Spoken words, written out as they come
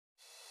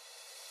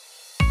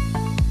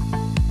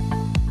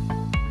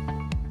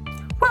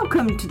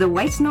Welcome to the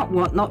Waste Not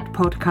Want Not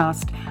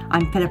podcast.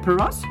 I'm Philippa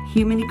Ross,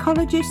 human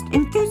ecologist,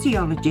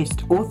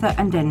 enthusiologist, author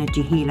and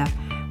energy healer,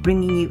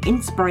 bringing you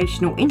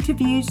inspirational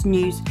interviews,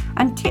 news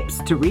and tips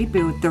to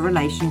rebuild the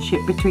relationship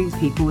between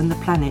people and the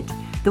planet,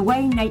 the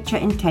way nature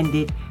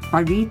intended,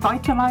 by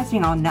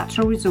revitalising our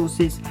natural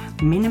resources,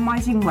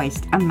 minimising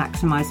waste and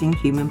maximising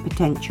human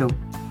potential.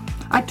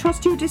 I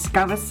trust you'll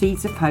discover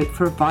seeds of hope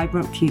for a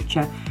vibrant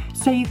future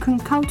so you can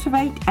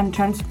cultivate and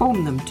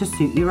transform them to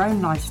suit your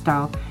own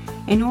lifestyle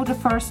in order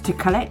for us to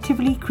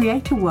collectively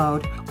create a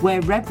world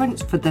where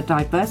reverence for the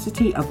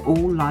diversity of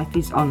all life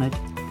is honoured.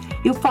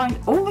 You'll find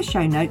all the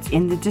show notes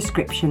in the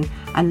description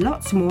and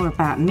lots more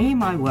about me and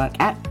my work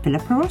at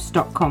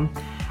philippaross.com.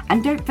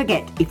 And don't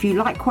forget, if you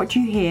like what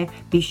you hear,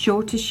 be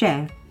sure to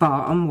share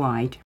far and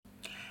wide.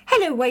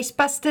 Hello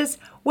Wastebusters,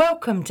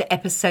 welcome to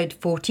episode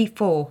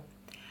 44.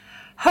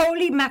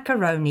 Holy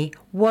macaroni,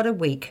 what a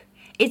week.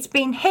 It's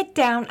been head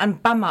down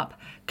and bum up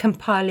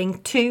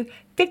compiling two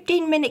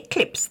 15-minute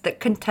clips that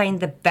contain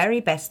the very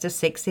best of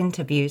 6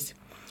 interviews.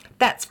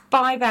 That's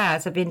 5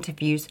 hours of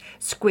interviews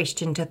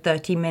squished into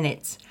 30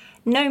 minutes.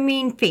 No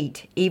mean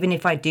feat, even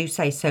if I do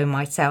say so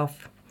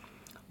myself.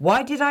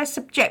 Why did I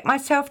subject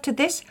myself to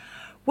this?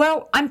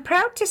 Well, I'm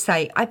proud to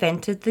say I've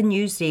entered the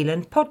New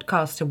Zealand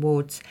Podcast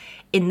Awards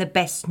in the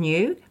Best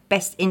New,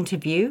 Best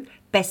Interview,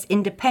 Best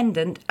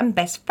Independent and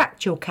Best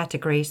Factual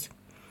categories.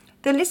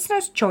 The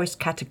Listener's Choice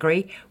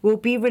category will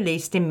be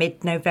released in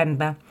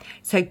mid-November,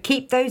 so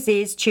keep those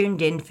ears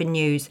tuned in for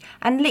news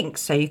and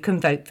links so you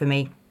can vote for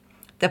me.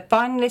 The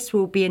finalists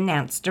will be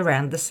announced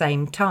around the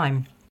same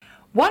time.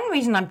 One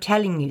reason I'm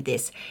telling you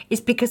this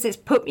is because it's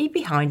put me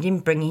behind in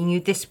bringing you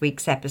this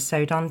week's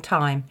episode on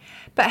time.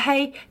 But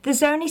hey,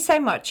 there's only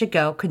so much a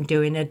girl can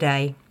do in a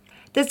day.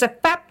 There's a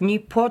fab new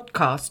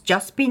podcast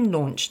just been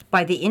launched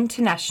by the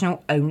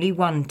International Only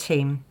One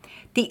team,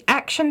 the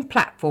action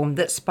platform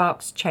that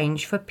sparks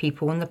change for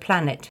people on the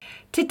planet.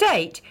 To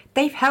date,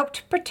 they've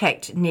helped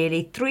protect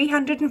nearly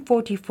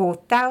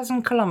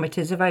 344,000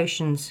 kilometres of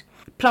oceans,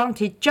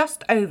 planted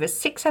just over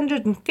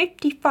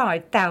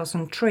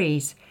 655,000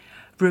 trees,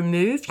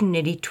 removed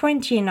nearly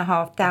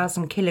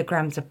 20,500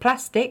 kilograms of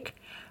plastic,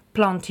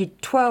 planted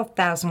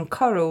 12,000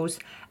 corals,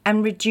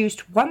 and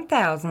reduced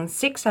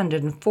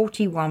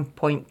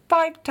 1,641.5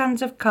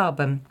 tonnes of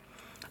carbon.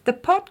 The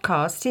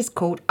podcast is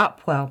called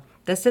Upwell.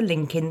 There's a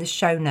link in the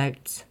show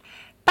notes.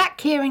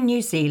 Back here in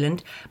New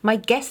Zealand, my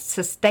guest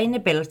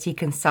sustainability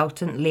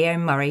consultant Leo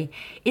Murray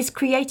is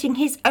creating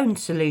his own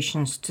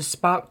solutions to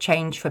spark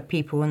change for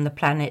people on the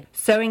planet,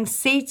 sowing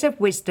seeds of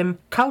wisdom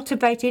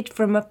cultivated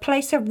from a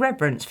place of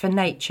reverence for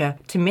nature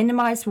to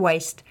minimise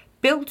waste,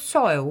 build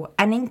soil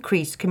and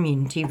increase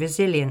community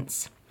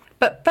resilience.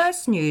 But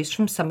first, news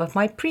from some of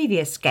my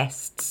previous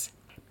guests.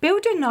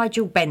 Builder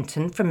Nigel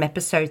Benton from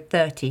episode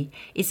 30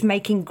 is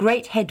making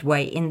great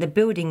headway in the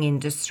building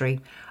industry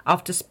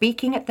after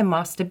speaking at the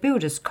Master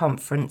Builders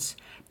Conference,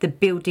 the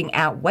Building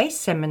Out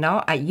Waste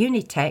seminar at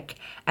Unitec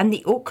and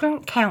the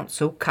Auckland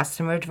Council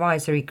Customer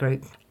Advisory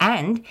Group.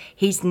 And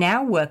he's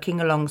now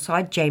working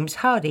alongside James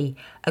Hardie,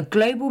 a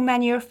global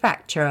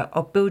manufacturer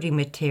of building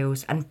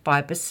materials and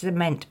fibre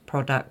cement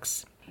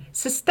products.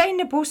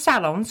 Sustainable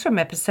Salons from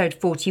episode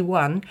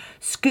 41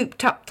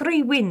 scooped up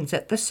 3 wins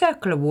at the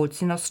Circle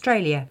Awards in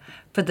Australia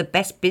for the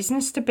Best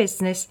Business to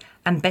Business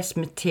and Best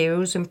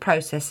Materials and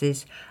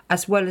Processes,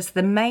 as well as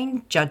the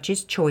main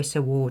Judge's Choice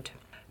Award.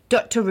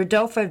 Dr.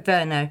 Rodolfo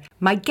Verno,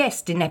 my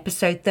guest in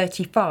episode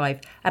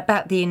 35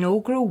 about the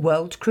inaugural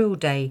World Krill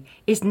Day,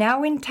 is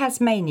now in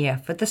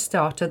Tasmania for the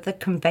start of the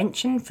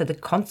Convention for the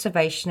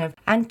Conservation of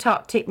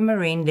Antarctic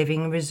Marine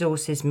Living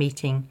Resources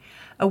meeting,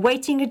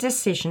 awaiting a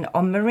decision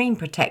on marine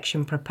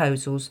protection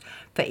proposals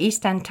for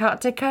East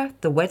Antarctica,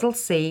 the Weddell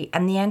Sea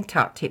and the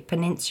Antarctic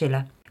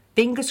Peninsula.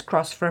 Fingers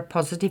crossed for a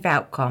positive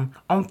outcome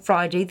on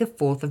Friday the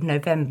 4th of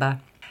November.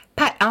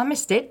 Pat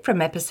Armistead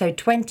from episode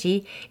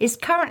 20 is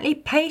currently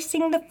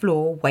pacing the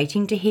floor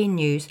waiting to hear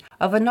news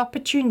of an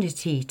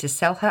opportunity to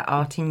sell her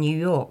art in New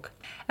York.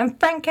 And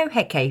Franco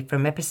Hecke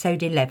from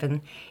episode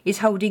 11 is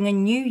holding a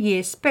New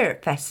Year's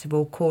Spirit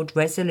Festival called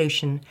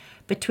Resolution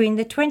between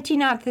the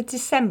 29th of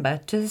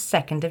December to the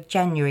 2nd of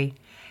January.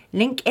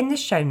 Link in the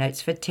show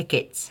notes for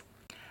tickets.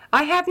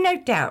 I have no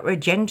doubt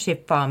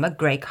regenerative farmer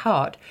Greg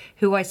Hart,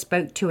 who I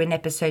spoke to in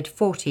episode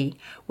 40,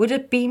 would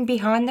have been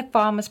behind the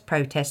farmers'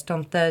 protest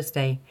on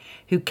Thursday,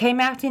 who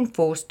came out in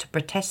force to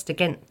protest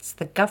against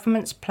the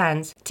government's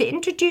plans to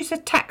introduce a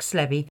tax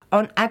levy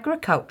on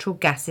agricultural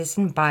gases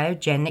and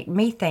biogenic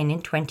methane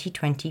in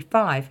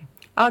 2025.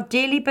 Our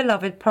dearly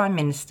beloved Prime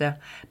Minister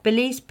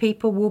believes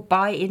people will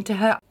buy into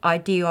her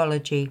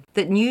ideology,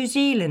 that New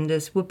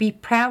Zealanders would be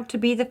proud to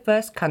be the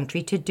first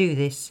country to do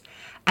this,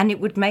 and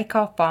it would make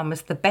our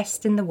farmers the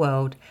best in the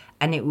world,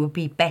 and it would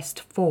be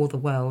best for the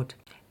world.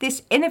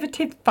 This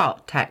innovative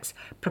fart tax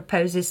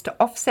proposes to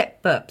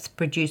offset burps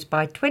produced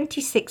by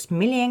 26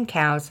 million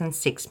cows and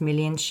 6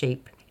 million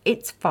sheep.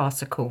 It's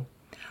farcical.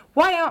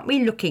 Why aren't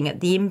we looking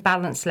at the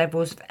imbalanced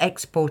levels of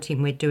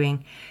exporting we're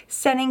doing,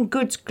 selling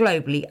goods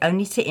globally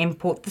only to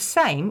import the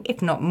same,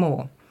 if not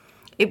more?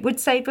 It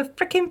would save a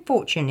frickin'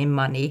 fortune in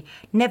money,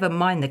 never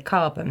mind the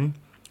carbon.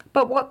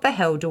 But what the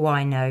hell do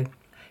I know?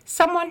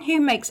 Someone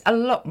who makes a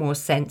lot more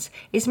sense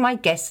is my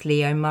guest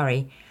Leo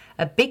Murray,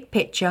 a big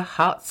picture,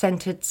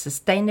 heart-centered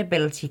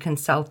sustainability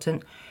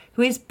consultant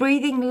who is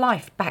breathing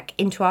life back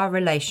into our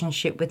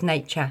relationship with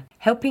nature,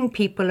 helping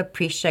people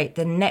appreciate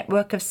the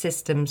network of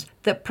systems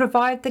that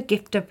provide the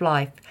gift of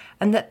life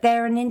and that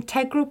they're an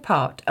integral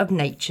part of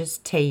nature's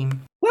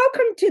team.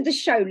 Welcome to the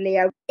show,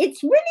 Leo.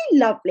 It's really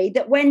lovely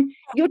that when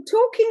you're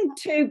talking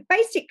to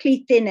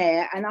basically thin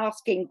air and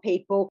asking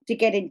people to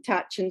get in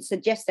touch and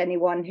suggest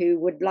anyone who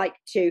would like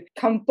to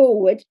come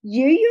forward,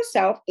 you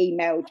yourself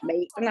emailed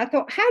me. And I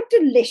thought, how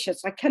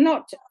delicious. I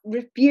cannot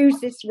refuse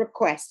this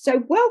request.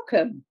 So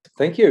welcome.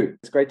 Thank you.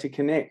 It's great to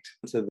connect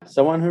to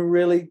someone who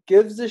really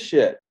gives a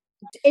shit.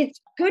 It's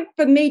good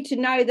for me to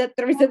know that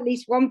there is at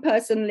least one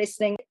person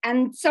listening,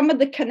 and some of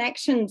the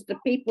connections, the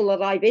people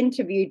that I've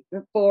interviewed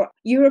before,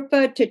 you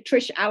referred to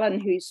Trish Allen,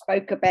 who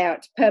spoke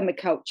about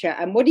permaculture.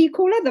 And what do you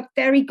call her? The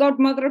fairy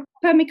godmother of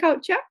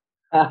permaculture?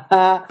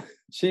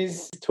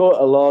 She's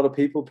taught a lot of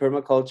people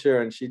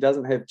permaculture, and she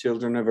doesn't have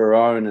children of her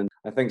own. And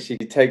I think she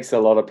takes a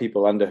lot of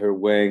people under her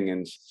wing,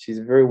 and she's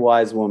a very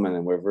wise woman,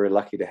 and we're very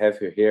lucky to have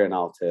her here in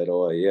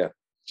Aotearoa. Yeah.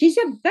 She's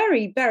a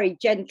very, very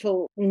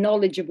gentle,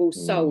 knowledgeable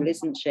soul,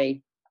 isn't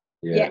she?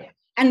 Yeah.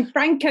 And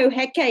Franco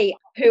Heke,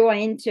 who I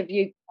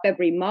interviewed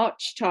February,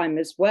 March time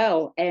as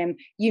well.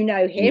 You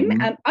know him.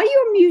 Mm-hmm. Are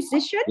you a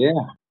musician?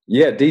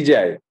 Yeah,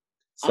 DJ.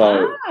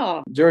 So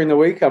during the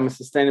week, I'm a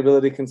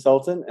sustainability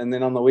consultant. And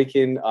then on the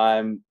weekend,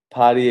 I'm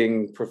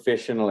partying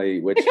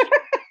professionally, which,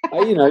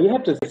 you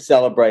have to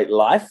celebrate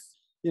life.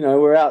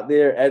 We're out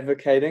there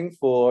advocating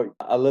for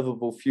a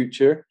livable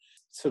future,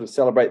 sort of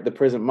celebrate the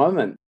present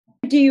moment.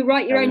 Do you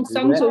write your own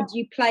songs or do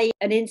you play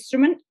an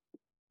instrument?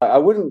 I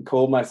wouldn't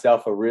call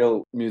myself a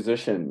real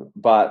musician,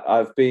 but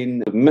I've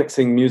been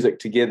mixing music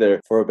together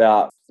for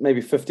about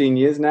maybe 15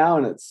 years now,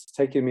 and it's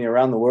taken me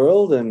around the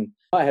world. And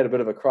I had a bit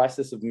of a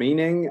crisis of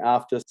meaning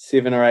after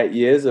 7 or 8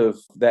 years of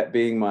that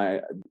being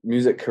my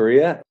music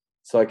career.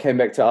 So I came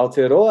back to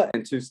Aotearoa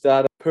and to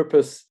start a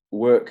purpose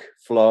work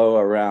flow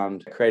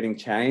around creating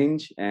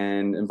change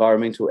and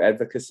environmental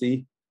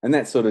advocacy. And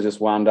that sort of just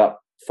wound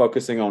up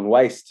focusing on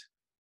waste.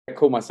 I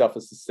call myself a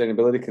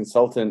sustainability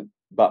consultant,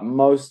 but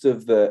most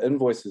of the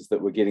invoices that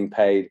were getting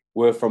paid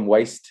were from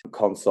waste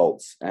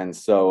consults. And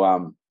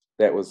so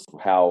that was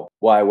how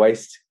Why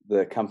Waste,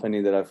 the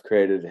company that I've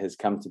created, has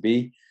come to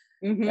be.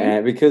 Mm-hmm.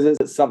 And because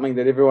it's something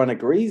that everyone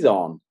agrees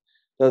on.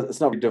 It's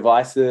not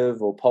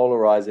divisive or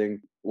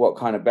polarizing what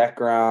kind of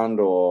background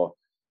or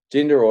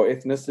gender or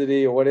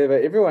ethnicity or whatever.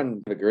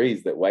 Everyone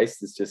agrees that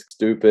waste is just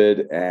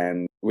stupid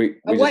and we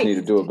just need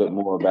to do a bit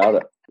more about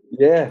it.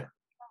 Yeah.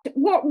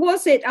 What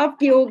was it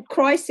after your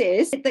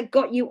crisis that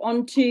got you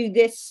onto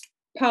this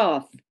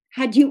path?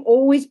 Had you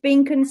always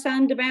been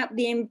concerned about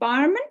the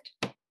environment?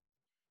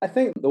 I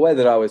think the way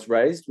that I was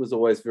raised was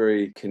always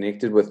very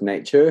connected with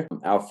nature.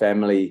 Our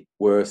family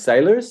were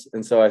sailors,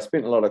 and so I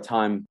spent a lot of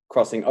time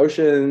crossing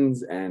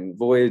oceans and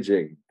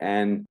voyaging,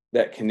 and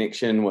that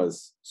connection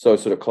was so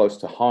sort of close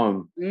to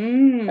home.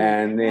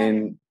 And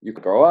then you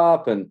grow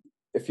up, and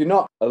if you're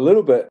not a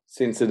little bit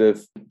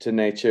sensitive to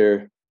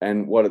nature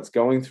and what it's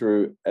going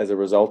through as a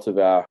result of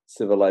our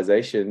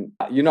civilization,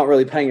 you're not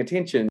really paying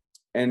attention.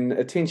 And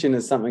attention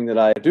is something that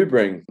I do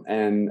bring,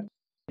 and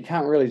you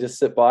can't really just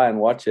sit by and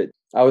watch it.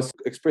 I was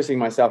expressing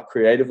myself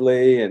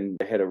creatively, and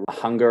I had a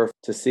hunger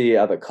to see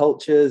other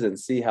cultures and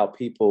see how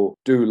people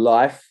do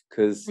life,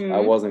 because I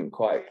wasn't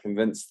quite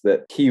convinced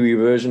that Kiwi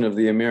version of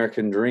the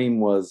American dream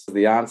was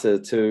the answer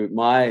to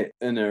my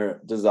inner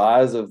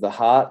desires of the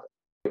heart.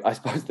 I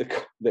suppose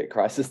that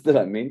crisis that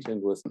I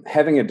mentioned was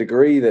having a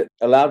degree that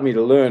allowed me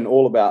to learn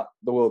all about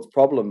the world's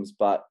problems,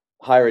 but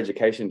higher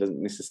education doesn't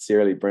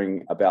necessarily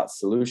bring about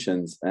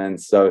solutions. And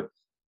so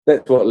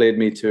that's what led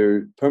me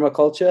to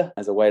permaculture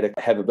as a way to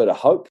have a bit of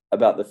hope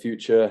about the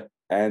future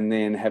and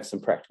then have some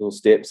practical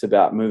steps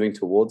about moving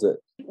towards it.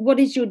 What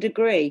is your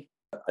degree?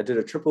 I did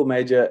a triple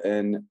major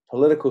in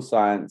political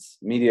science,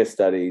 media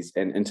studies,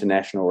 and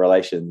international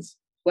relations.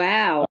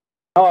 Wow.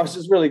 I was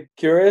just really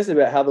curious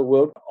about how the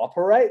world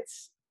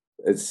operates.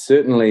 It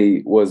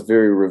certainly was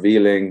very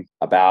revealing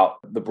about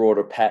the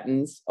broader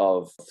patterns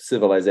of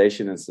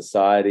civilization and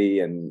society,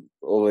 and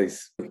all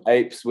these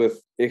apes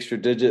with extra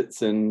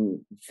digits and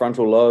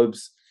frontal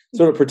lobes,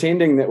 sort of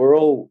pretending that we're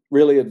all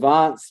really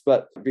advanced,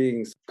 but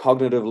being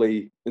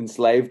cognitively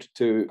enslaved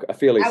to a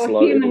fairly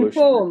slow evolutionary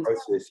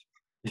process.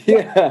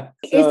 Yeah.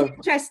 It's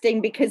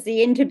interesting because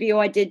the interview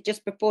I did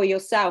just before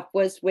yourself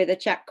was with a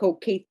chap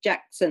called Keith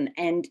Jackson,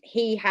 and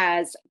he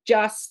has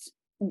just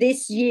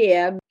this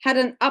year had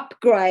an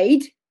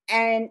upgrade,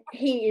 and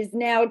he is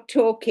now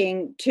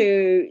talking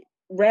to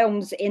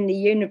realms in the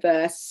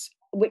universe,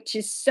 which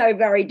is so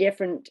very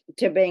different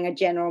to being a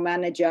general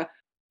manager.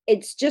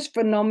 It's just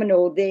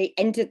phenomenal, the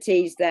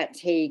entities that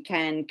he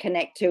can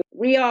connect to.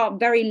 We are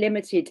very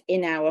limited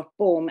in our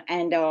form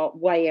and our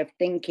way of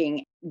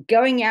thinking.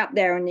 going out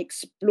there and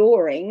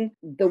exploring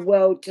the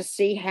world to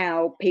see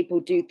how people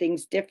do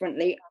things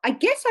differently, I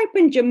guess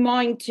opened your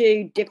mind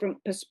to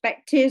different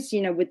perspectives,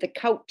 with the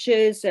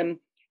cultures and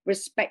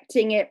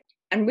respecting it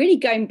and really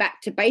going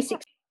back to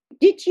basics.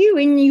 Did you,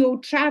 in your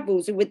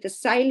travels with the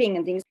sailing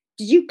and things,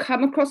 did you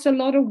come across a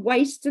lot of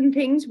waste and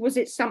things? Was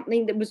it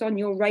something that was on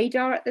your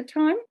radar at the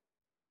time?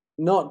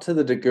 Not to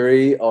the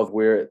degree of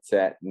where it's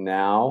at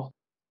now.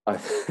 I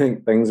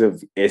think things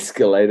have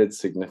escalated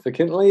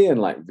significantly in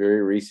like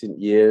very recent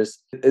years.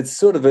 It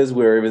sort of is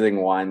where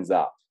everything winds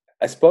up.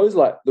 I suppose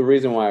like the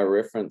reason why I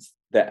referenced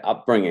that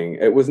upbringing,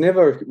 it was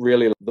never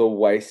really the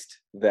waste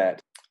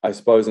that I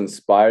suppose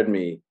inspired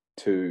me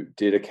to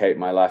dedicate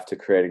my life to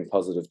creating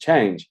positive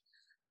change.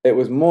 It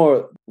was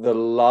more the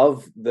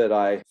love that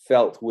I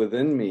felt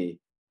within me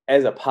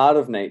as a part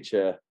of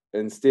nature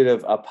instead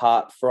of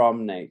apart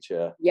from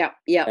nature. Yeah.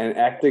 And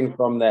acting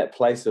from that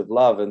place of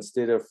love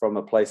instead of from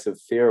a place of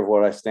fear of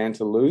what I stand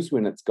to lose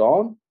when it's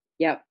gone.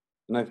 Yeah.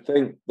 And I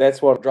think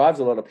that's what drives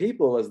a lot of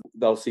people is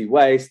they'll see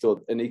waste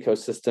or an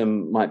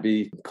ecosystem might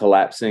be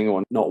collapsing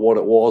or not what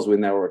it was when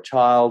they were a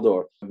child,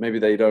 or maybe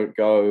they don't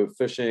go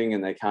fishing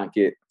and they can't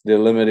get their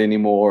limit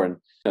anymore. And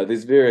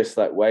there's various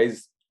like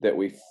ways that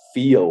we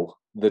feel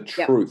the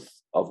truth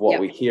of what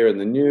we hear in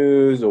the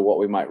news or what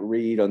we might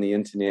read on the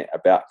internet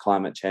about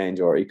climate change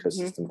or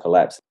ecosystem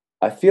collapse.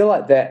 I feel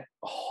like that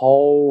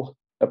whole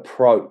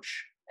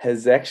approach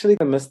has actually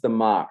missed the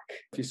mark.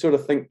 If you sort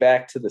of think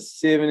back to the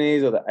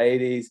 70s or the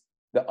 80s,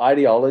 the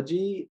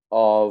ideology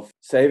of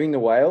saving the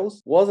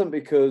whales wasn't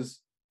because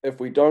if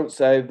we don't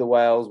save the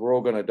whales, we're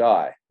all going to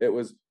die. It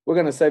was, we're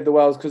going to save the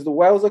whales because the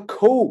whales are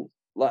cool.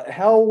 Like,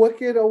 how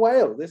wicked are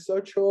whales? They're so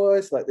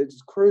choice. Like, they're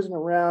just cruising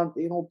around,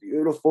 being all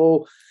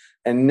beautiful.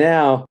 And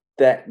now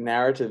that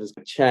narrative has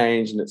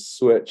changed and it's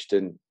switched.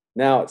 And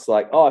now it's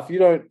like, oh, if you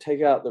don't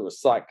take out the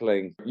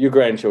recycling, your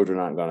grandchildren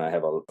aren't going to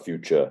have a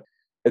future.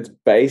 It's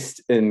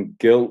based in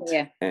guilt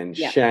and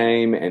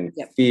shame and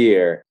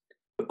fear.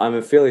 I'm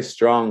a fairly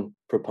strong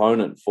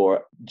proponent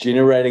for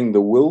generating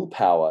the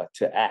willpower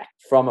to act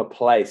from a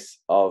place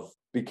of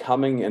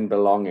becoming and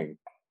belonging.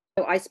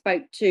 I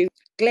spoke to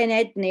Glenn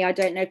Edney. I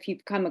don't know if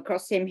you've come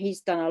across him.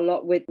 He's done a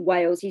lot with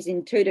whales. He's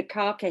in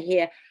Tudacarca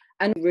here,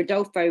 and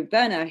Rodolfo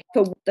Werner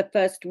for the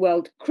First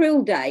World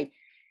Krill Day.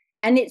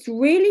 And it's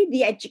really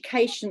the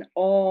education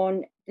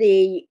on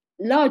the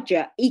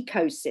larger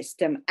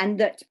ecosystem, and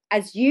that,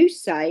 as you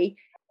say,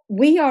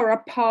 we are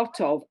a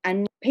part of,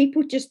 and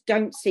people just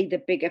don't see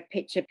the bigger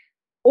picture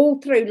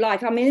all through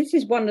life. I mean, this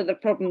is one of the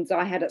problems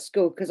I had at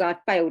school because I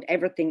failed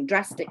everything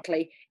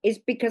drastically, is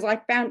because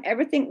I found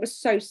everything was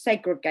so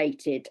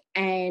segregated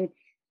and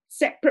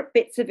separate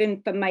bits of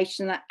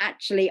information that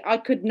actually I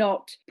could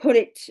not put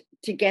it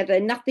together.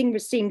 Nothing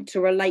seemed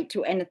to relate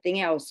to anything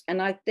else.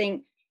 And I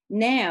think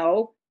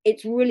now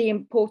it's really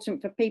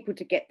important for people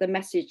to get the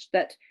message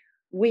that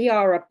we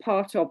are a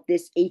part of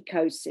this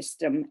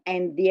ecosystem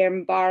and the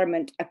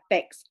environment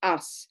affects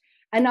us.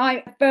 And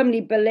I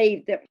firmly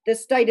believe that the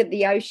state of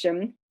the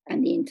ocean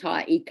and the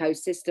entire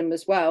ecosystem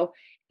as well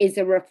is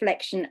a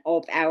reflection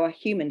of our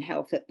human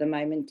health at the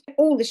moment.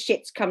 All the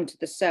shit's come to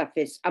the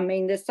surface. I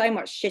mean, there's so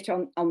much shit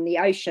on the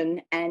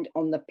ocean and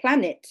on the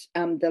planet,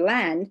 the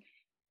land,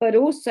 but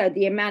also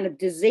the amount of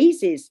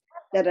diseases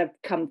that have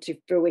come to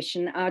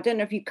fruition. I don't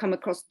know if you come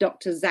across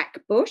Dr. Zach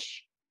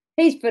Bush.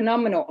 He's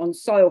phenomenal on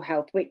soil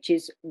health, which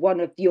is one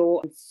of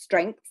your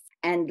strengths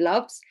and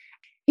loves.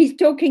 He's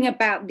talking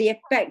about the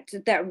effect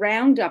that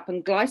Roundup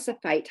and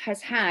glyphosate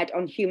has had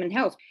on human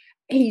health.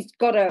 He's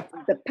got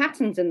the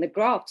patterns and the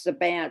graphs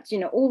about,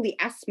 all the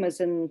asthmas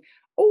and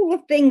all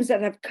the things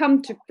that have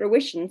come to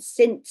fruition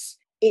since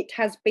it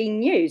has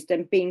been used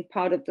and been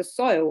part of the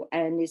soil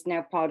and is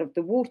now part of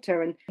the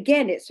water. And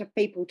again, it's for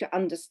people to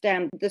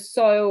understand the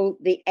soil,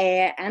 the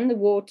air and the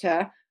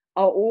water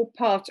are all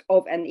part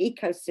of an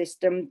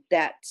ecosystem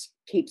that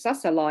keeps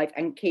us alive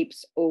and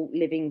keeps all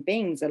living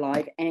beings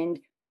alive. And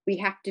we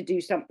have to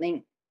do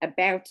something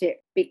about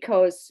it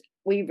because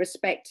we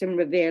respect and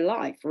revere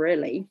life,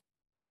 really.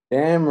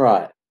 Damn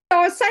right. So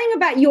I was saying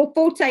about your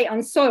forte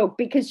on soil,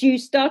 because you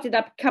started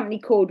up a company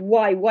called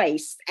Why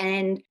Waste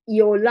and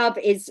your love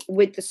is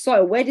with the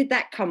soil. Where did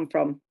that come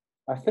from?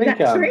 I think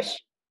Trish?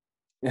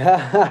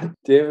 Yeah,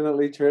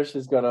 definitely Trish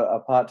has got a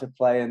part to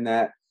play in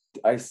that.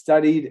 I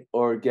studied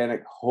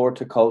organic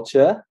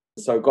horticulture,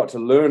 so got to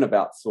learn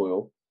about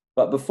soil.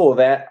 But before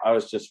that, I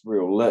was just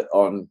real lit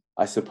on,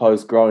 I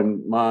suppose,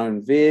 growing my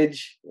own veg,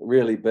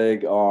 really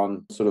big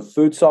on sort of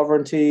food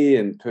sovereignty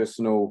and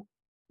personal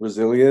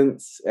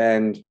resilience.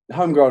 And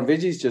homegrown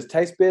veggies just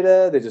taste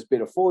better. They're just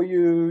better for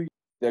you.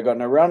 They've got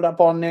no Roundup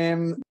on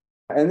them.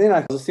 And then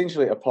I was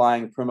essentially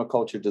applying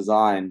permaculture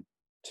design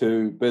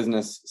to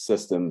business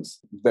systems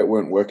that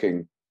weren't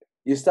working.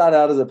 You start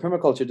out as a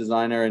permaculture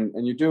designer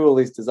and you do all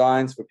these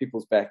designs for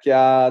people's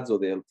backyards or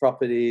their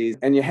properties,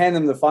 and you hand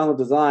them the final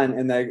design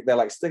and they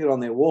like stick it on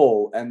their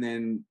wall, and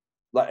then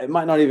like it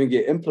might not even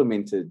get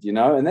implemented,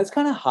 and that's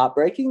kind of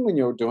heartbreaking when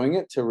you're doing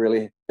it to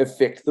really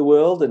affect the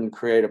world and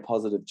create a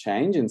positive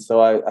change. And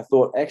so I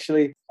thought,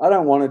 actually, I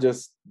don't want to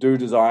just do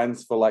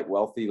designs for like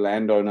wealthy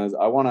landowners.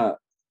 I want to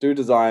do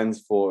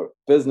designs for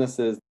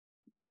businesses.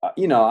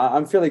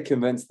 I'm fairly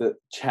convinced that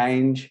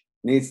change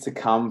needs to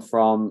come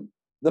from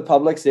the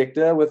public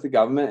sector with the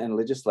government and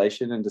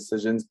legislation and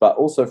decisions, but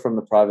also from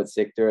the private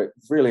sector.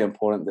 It's really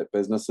important that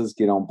businesses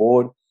get on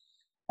board,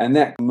 and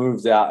that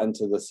moves out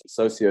into the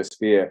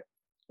sociosphere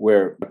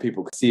where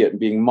people see it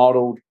being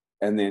modeled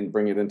and then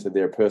bring it into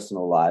their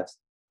personal lives.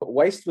 But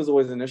waste was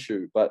always an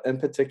issue, but in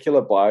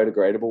particular,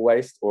 biodegradable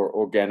waste or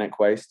organic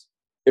waste.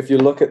 If you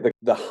look at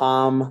the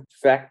harm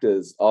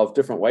factors of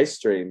different waste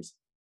streams,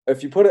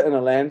 if you put it in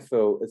a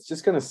landfill, it's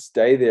just going to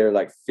stay there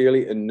like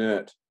fairly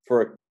inert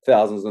for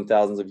thousands and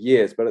thousands of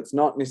years, but it's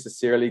not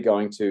necessarily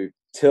going to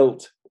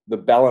tilt the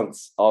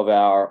balance of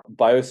our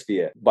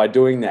biosphere by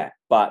doing that.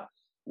 But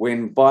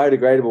when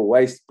biodegradable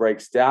waste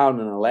breaks down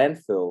in a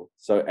landfill,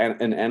 so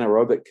in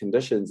anaerobic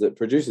conditions, it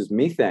produces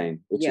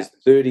methane, which is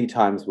 30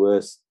 times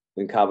worse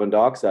than carbon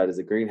dioxide as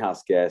a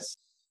greenhouse gas.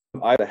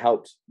 I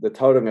helped the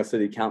Tauranga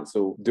City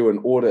Council do an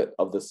audit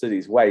of the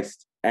city's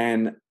waste,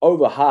 and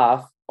over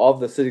half of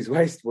the city's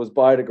waste was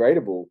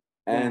biodegradable.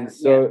 And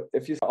so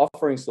if you're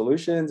offering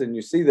solutions and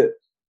you see that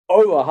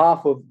over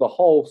half of the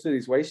whole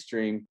city's waste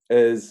stream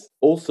is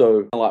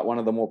also like one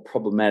of the more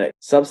problematic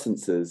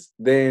substances,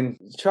 then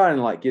try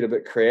and like get a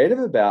bit creative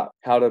about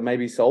how to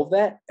maybe solve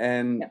that.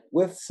 And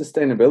with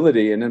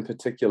sustainability and in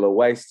particular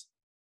waste,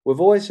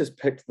 we've always just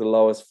picked the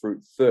lowest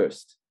fruit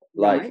first.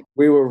 Like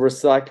we were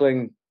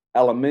recycling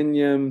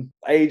aluminium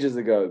ages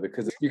ago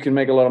because you can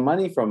make a lot of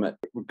money from it.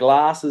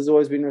 Glass has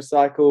always been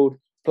recycled.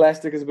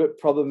 Plastic is a bit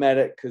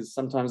problematic because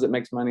sometimes it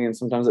makes money and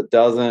sometimes it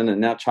doesn't. And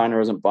now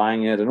China isn't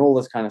buying it and all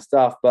this kind of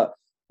stuff. But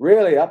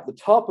really up the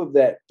top of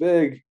that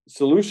big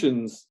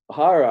solutions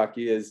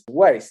hierarchy is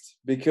waste,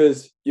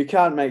 because you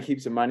can't make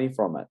heaps of money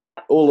from it.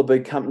 All the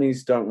big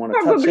companies don't want to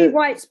touch it. Probably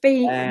why it's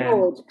being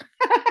ignored.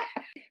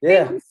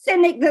 Yeah. Being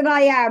cynic that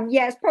I am,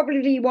 it's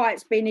probably why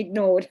it's been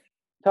ignored.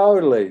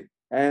 Totally.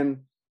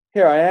 And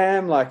here I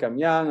am, like I'm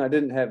young, I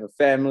didn't have a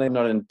family, I'm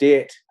not in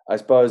debt. I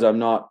suppose I'm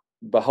not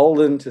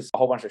beholden to a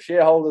whole bunch of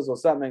shareholders or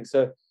something.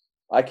 So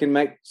I can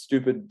make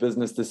stupid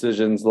business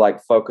decisions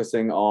like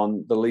focusing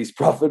on the least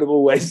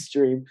profitable waste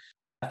stream.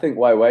 I think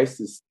Why Waste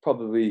has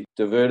probably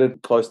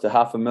diverted close to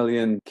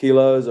 500,000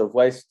 kilos of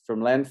waste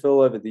from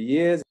landfill over the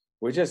years.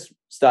 We're just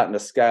starting to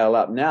scale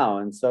up now.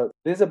 And so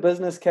there's a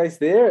business case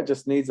there. It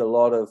just needs a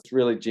lot of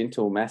really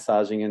gentle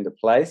massaging into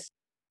place.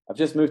 I've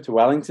just moved to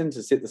Wellington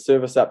to set the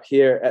service up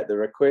here at the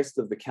request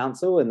of the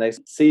council, and they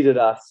seeded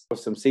us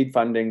with some seed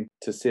funding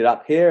to set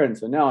up here. And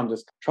so now I'm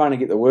just trying to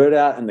get the word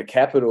out in the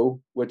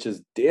capital, which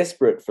is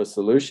desperate for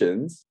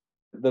solutions.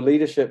 The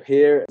leadership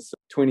here is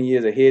 20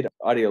 years ahead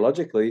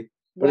ideologically,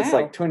 but it's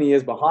like 20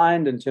 years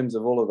behind in terms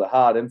of all of the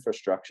hard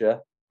infrastructure.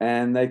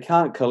 And they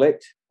can't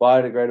collect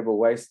biodegradable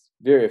waste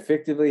very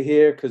effectively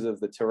here because of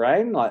the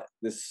terrain. Like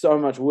there's so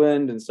much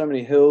wind and so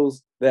many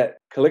hills that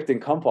collecting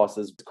compost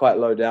is quite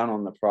low down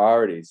on the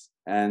priorities.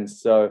 And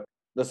so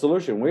the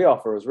solution we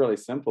offer is really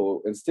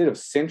simple. Instead of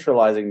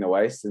centralizing the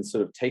waste and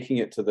sort of taking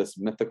it to this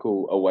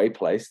mythical away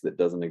place that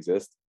doesn't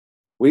exist,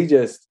 we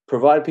just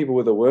provide people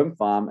with a worm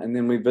farm, and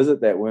then we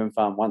visit that worm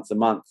farm once a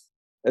month.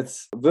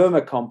 It's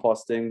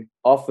vermicomposting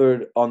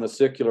offered on the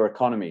circular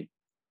economy.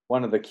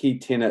 One of the key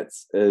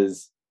tenets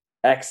is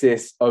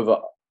access over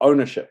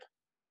ownership.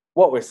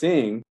 What we're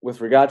seeing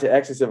with regard to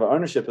access over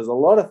ownership is a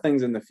lot of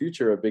things in the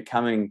future are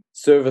becoming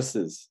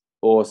services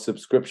or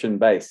subscription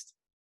based.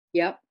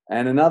 Yep.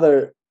 And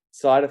another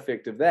side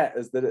effect of that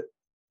is that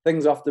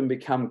things often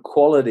become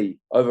quality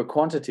over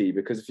quantity,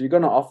 because if you're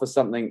going to offer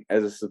something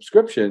as a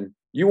subscription,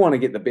 you want to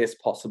get the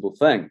best possible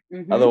thing.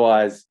 Mm-hmm.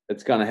 Otherwise,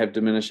 it's going to have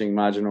diminishing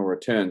marginal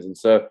returns. And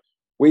so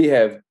we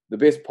have the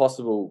best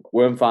possible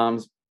worm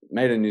farms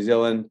made in New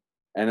Zealand.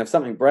 And if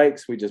something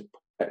breaks, we just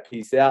put that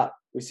piece out.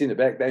 We send it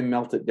back, they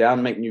melt it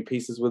down, make new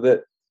pieces with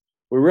it.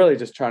 We're really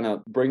just trying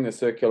to bring the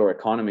circular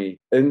economy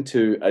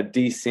into a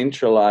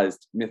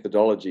decentralized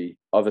methodology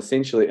of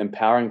essentially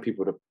empowering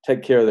people to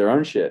take care of their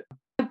own shit.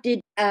 I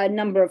did a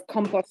number of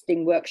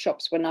composting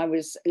workshops when I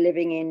was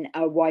living in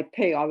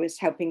Waipu. I was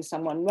helping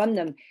someone run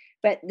them.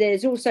 But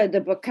there's also the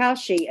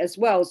bokashi as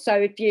well. So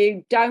if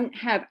you don't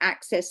have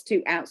access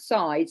to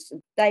outsides,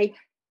 they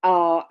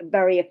are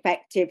very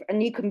effective,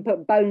 and you can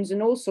put bones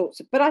and all sorts.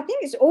 But I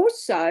think it's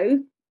also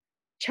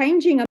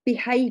changing a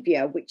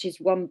behavior, which is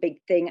one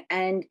big thing,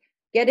 and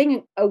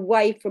getting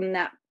away from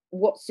that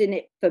what's in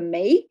it for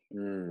me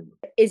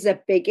is a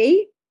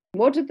biggie.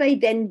 What do they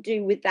then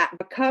do with that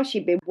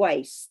bokashi bin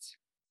waste?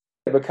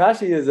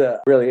 Bokashi is a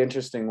really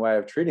interesting way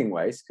of treating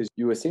waste because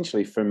you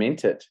essentially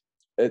ferment it.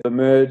 It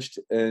emerged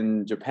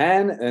in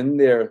Japan in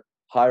their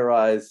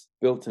high-rise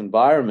built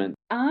environment.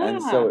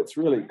 And so it's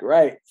really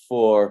great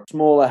for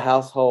smaller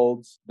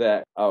households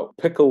that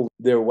pickle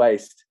their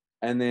waste.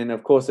 And then,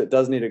 of course, it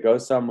does need to go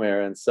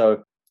somewhere. And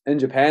so in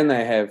Japan,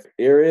 they have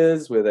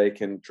areas where they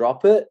can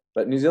drop it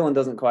But New Zealand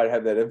doesn't quite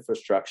have that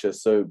infrastructure.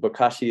 So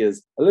bokashi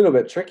is a little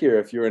bit trickier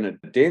if you're in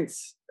a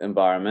dense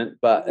environment,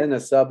 but in a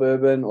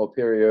suburban or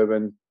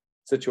peri-urban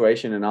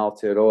situation in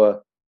Aotearoa,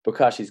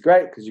 bokashi is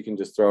great because you can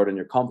just throw it in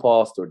your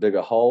compost or dig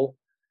a hole.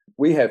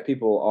 We have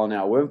people on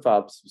our worm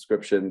farm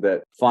subscription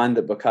that find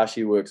that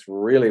bokashi works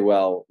really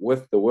well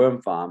with the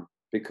worm farm,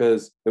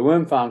 because the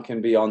worm farm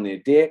can be on their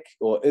deck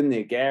or in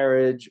their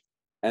garage,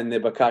 and their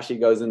bokashi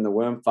goes in the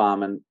worm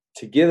farm. And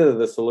together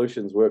the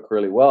solutions work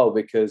really well,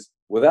 because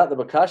without the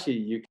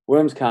bokashi,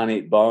 worms can't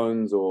eat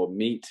bones or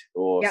meat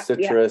or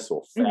citrus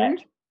or fat.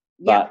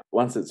 But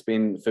once it's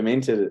been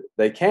fermented,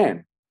 they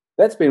can.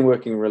 That's been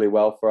working really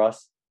well for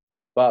us.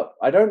 But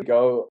I don't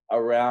go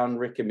around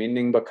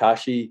recommending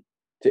bokashi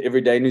to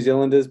everyday New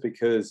Zealanders,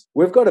 because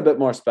we've got a bit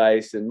more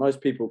space and most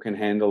people can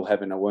handle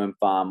having a worm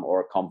farm or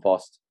a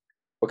compost.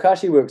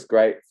 Bokashi works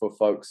great for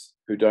folks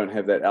who don't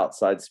have that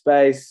outside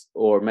space,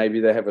 or maybe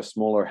they have a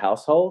smaller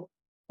household.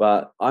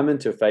 But I'm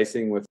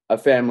interfacing with a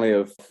family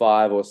of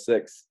 5 or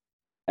 6,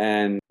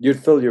 and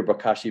you'd fill your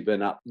bokashi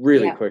bin up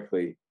really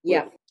quickly.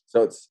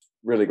 So it's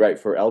really great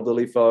for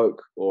elderly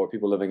folk or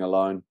people living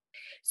alone.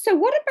 So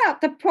what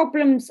about the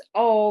problems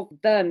of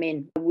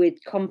vermin with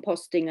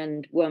composting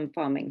and worm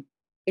farming?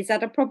 Is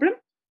that a problem?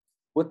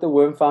 With the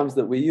worm farms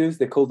that we use,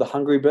 they're called the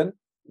Hungry Bin.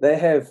 They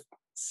have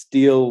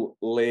steel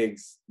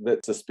legs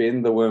that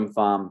suspend the worm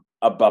farm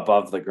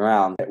above the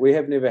ground. We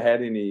have never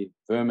had any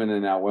vermin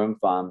in our worm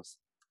farms,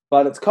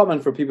 but it's common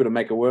for people to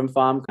make a worm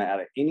farm out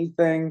of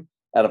anything,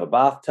 out of a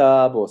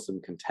bathtub or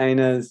some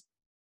containers.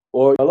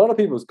 Or a lot of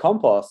people's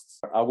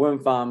composts are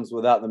worm farms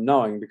without them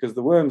knowing, because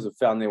the worms have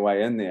found their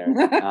way in there.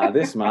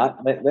 They're smart.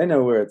 They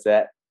know where it's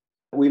at.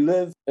 We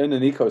live in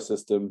an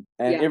ecosystem,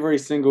 and every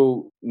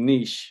single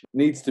niche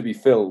needs to be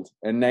filled.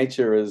 And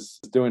nature is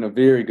doing a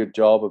very good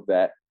job of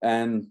that.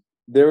 And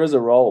there is a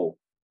role.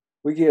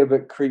 We get a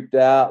bit creeped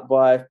out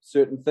by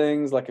certain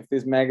things. Like if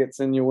there's maggots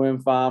in your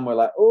worm farm, we're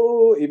like,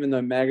 oh, even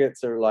though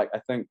maggots are I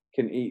think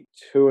can eat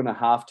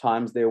 2.5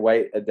 times their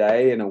weight a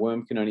day, and a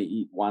worm can only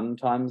eat 1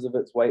 time of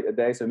its weight a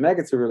day. So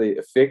maggots are really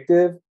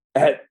effective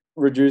at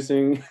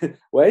reducing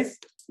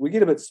waste. We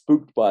get a bit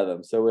spooked by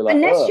them. So we're like,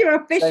 unless you're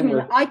a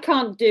fisherman, I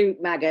can't do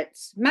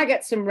maggots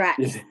and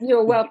rats. Yeah.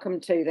 You're welcome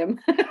to them.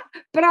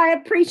 But I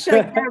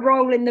appreciate their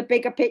role in the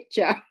bigger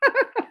picture.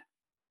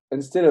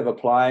 Instead of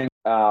applying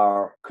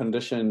our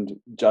conditioned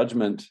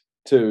judgment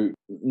to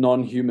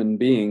non-human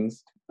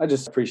beings, I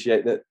just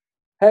appreciate that,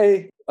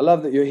 hey, I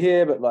love that you're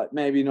here, but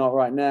maybe not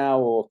right now,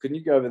 or can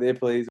you go over there,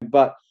 please?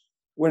 But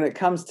when it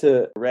comes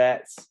to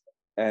rats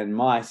and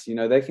mice,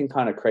 they can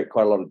kind of create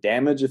quite a lot of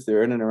damage if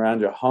they're in and around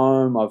your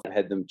home. I've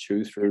had them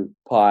chew through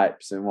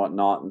pipes and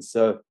whatnot. And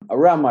so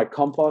around my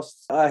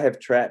compost, I have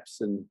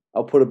traps, and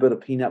I'll put a bit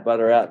of peanut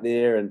butter out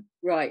there, and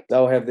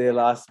they'll have their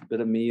last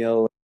bit of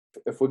meal.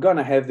 If we're going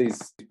to have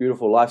these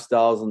beautiful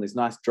lifestyles and these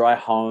nice dry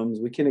homes,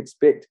 we can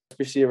expect,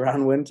 especially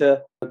around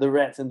winter, the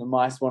rats and the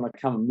mice want to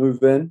come and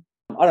move in.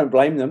 I don't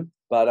blame them,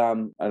 but I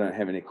don't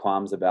have any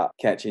qualms about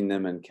catching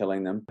them and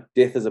killing them.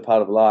 Death is a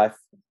part of life.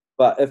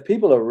 But if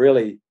people are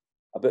really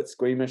a bit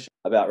squeamish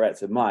about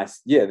rats and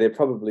mice, they're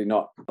probably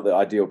not the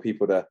ideal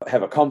people to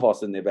have a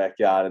compost in their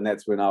backyard, and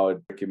that's when I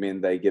would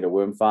recommend they get a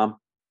worm farm.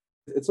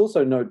 It's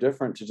also no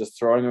different to just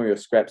throwing all your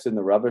scraps in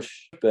the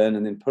rubbish bin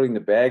and then putting the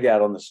bag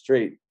out on the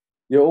street.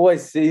 You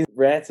always see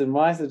rats and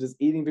mice are just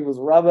eating people's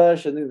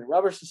rubbish, and then the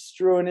rubbish is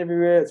strewn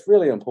everywhere. It's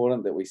really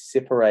important that we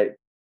separate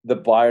the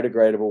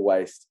biodegradable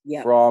waste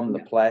from the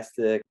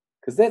plastic,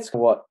 because that's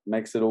what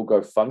makes it all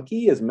go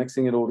funky, is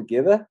mixing it all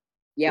together.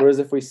 Whereas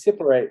if we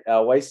separate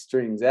our waste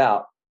streams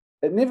out,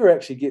 it never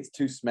actually gets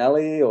too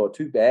smelly or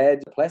too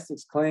bad. The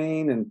plastic's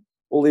clean, and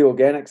all the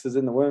organics is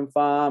in the worm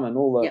farm, and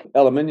all the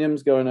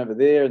aluminium's going over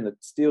there, and the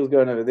steel's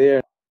going over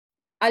there.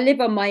 I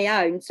live on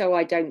my own, so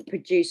I don't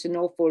produce an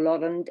awful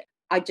lot, and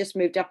I just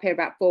moved up here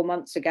about 4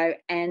 months ago,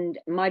 and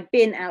my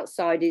bin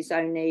outside is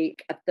only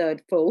a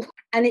third full,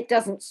 and it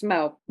doesn't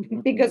smell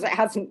because it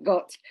hasn't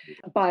got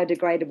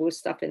biodegradable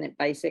stuff in it,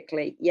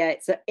 basically.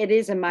 It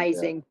is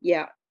amazing.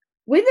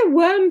 With a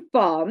worm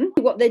farm,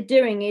 what they're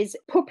doing is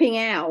popping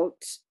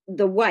out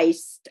the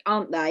waste,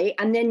 aren't they?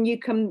 And then you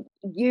can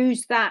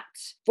use that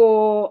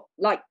for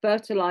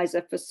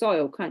fertilizer for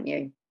soil, can't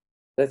you?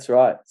 That's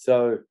right.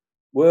 So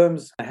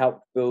worms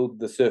help build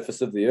the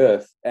surface of the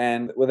earth,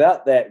 and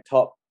without that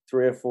top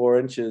 3 or 4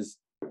 inches,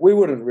 we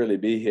wouldn't really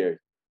be here.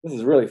 This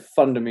is really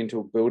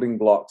fundamental building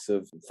blocks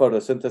of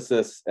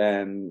photosynthesis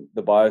and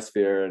the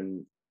biosphere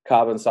and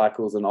carbon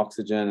cycles and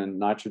oxygen and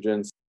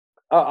nitrogen.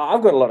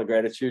 I've got a lot of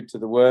gratitude to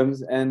the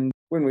worms, and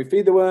when we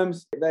feed the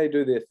worms, they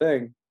do their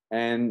thing,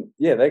 and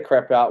they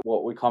crap out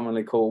what we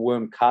commonly call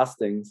worm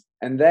castings,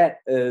 and that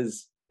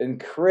is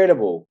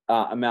incredible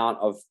amount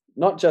of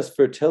not just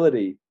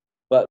fertility,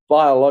 but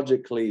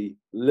biologically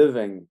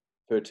living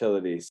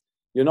fertilities.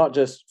 You're not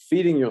just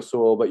feeding your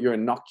soil, but you're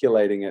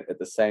inoculating it at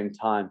the same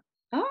time.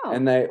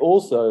 And they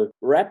also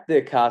wrap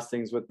their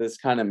castings with this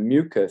kind of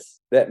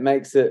mucus that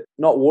makes it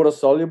not water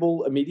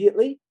soluble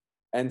immediately.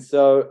 And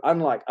so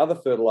unlike other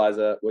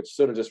fertilizer, which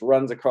sort of just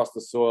runs across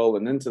the soil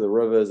and into the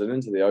rivers and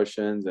into the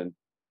oceans and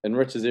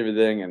enriches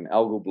everything and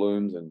algal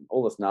blooms and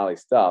all this gnarly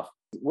stuff,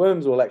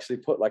 worms will actually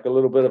put like a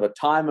little bit of a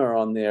timer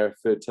on their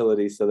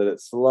fertility so that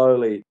it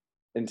slowly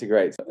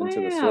integrates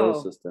into the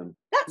soil system.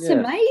 That's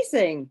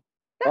amazing.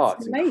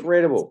 That's it's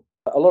incredible.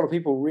 A lot of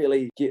people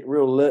really get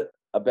real lit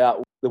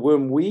about the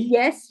worm wee.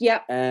 Yes,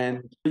 yep.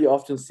 And you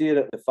often see it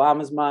at the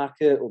farmer's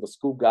market or the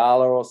school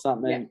gala or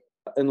something.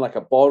 In like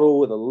a bottle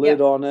with a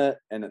lid on it,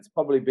 and it's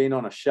probably been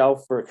on a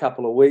shelf for a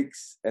couple of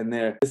weeks, and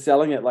they're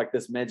selling it like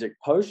this magic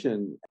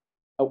potion.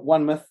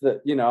 One myth that,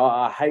 you know,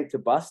 I hate to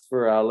bust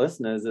for our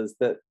listeners is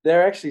that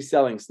they're actually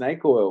selling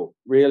snake oil,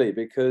 really,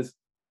 because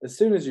as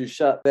soon as you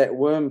shut that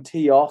worm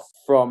tea off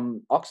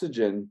from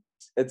oxygen,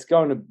 it's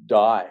going to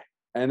die,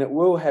 and it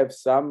will have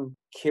some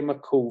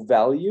chemical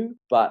value,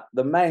 but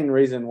the main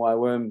reason why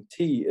worm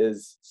tea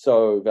is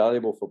so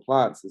valuable for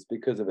plants is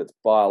because of its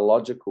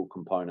biological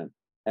component.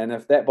 And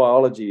if that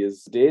biology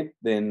is dead,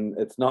 then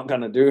it's not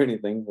going to do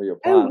anything for your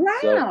plant.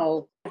 Oh,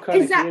 wow. So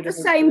is that the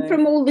same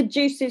from all the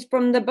juices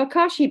from the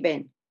bokashi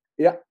bin?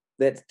 Yeah,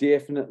 that's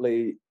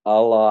definitely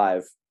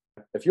alive.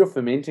 If you're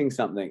fermenting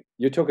something,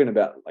 you're talking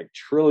about like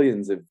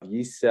trillions of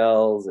yeast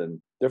cells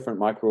and different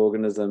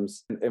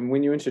microorganisms. And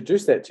when you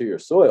introduce that to your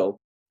soil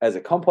as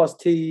a compost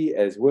tea,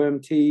 as worm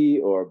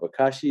tea, or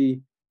bokashi,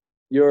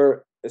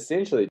 you're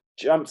essentially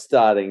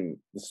jump-starting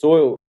the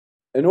soil.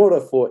 In order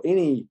for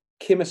any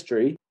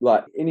chemistry,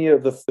 like any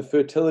of the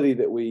fertility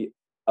that we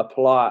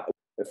apply,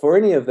 for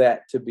any of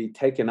that to be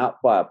taken up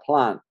by a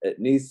plant, it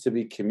needs to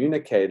be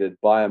communicated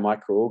by a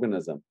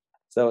microorganism.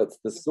 So it's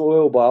the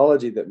soil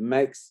biology that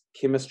makes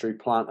chemistry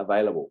plant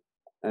available.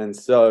 And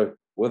so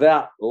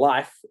without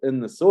life in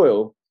the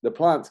soil, the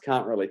plants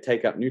can't really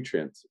take up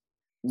nutrients.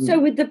 So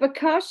with the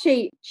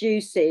bokashi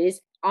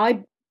juices,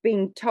 I've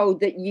been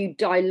told that you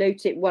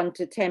dilute it 1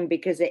 to 10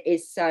 because it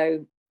is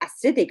so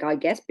acidic, I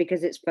guess,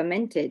 because it's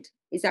fermented.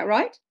 Is that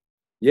right?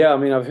 Yeah, I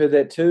mean, I've heard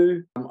that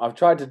too. I've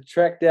tried to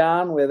track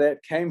down where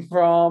that came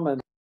from,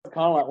 and it's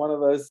kind of like one of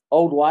those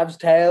old wives'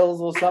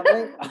 tales or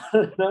something. I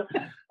don't know.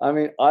 I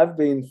mean, I've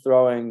been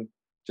throwing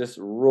just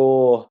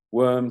raw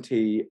worm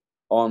tea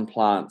on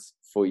plants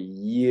for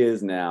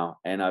years now,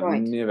 and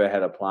I've never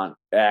had a plant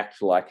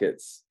act like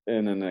it's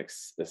in an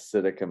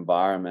acidic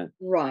environment.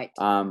 Right.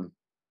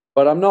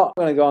 But I'm not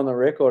going to go on the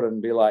record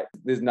and be like,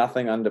 there's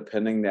nothing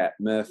underpinning that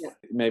myth. Yeah.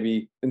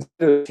 Maybe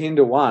instead of 10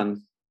 to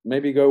 1,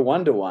 maybe go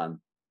 1 to 1.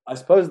 I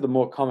suppose the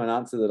more common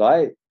answer that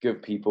I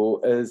give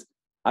people is,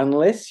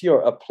 unless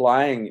you're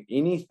applying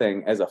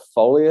anything as a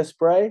foliar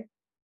spray,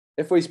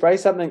 if we spray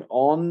something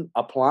on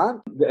a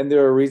plant, and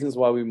there are reasons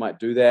why we might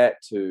do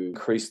that to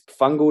increase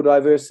fungal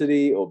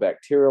diversity or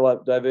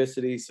bacterial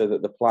diversity so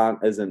that the plant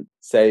isn't,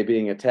 say,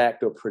 being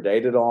attacked or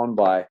predated on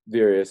by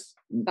various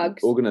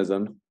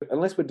organisms.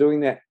 Unless we're doing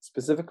that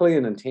specifically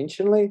and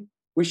intentionally,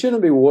 we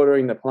shouldn't be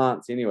watering the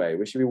plants anyway.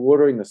 We should be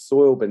watering the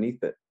soil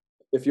beneath it.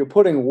 If you're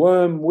putting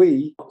worm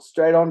wee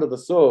straight onto the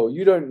soil,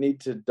 you don't need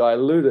to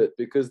dilute it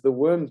because the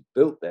worms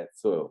built that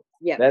soil.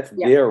 Yeah, that's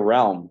their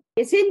realm.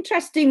 It's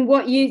interesting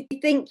what you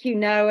think you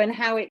know and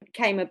how it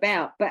came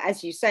about. But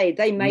as you say,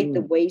 they made the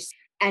wee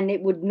and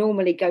it would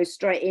normally go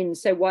straight in.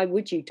 So why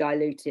would you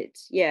dilute it?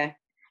 Yeah.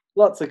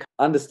 Lots of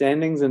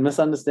understandings and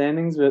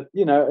misunderstandings. But,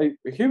 you know,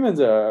 humans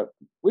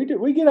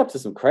we get up to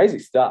some crazy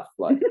stuff.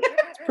 Like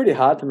it's pretty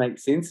hard to make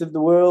sense of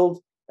the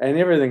world. And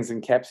everything's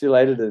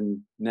encapsulated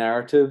in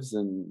narratives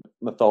and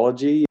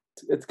mythology.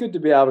 It's good to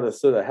be able to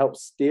sort of help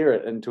steer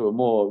it into a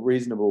more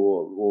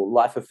reasonable or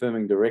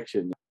life-affirming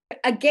direction.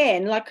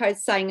 Again, like I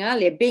was saying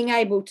earlier, being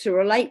able to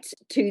relate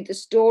to the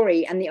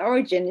story and the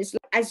origin is,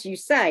 as you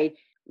say,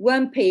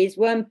 worm pea is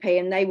worm pea,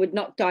 and they would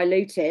not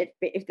dilute it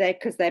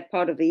because they're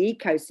part of the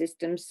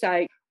ecosystem.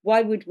 So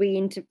why would we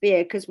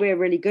interfere? Because we're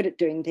really good at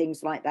doing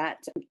things like that,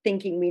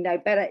 thinking we know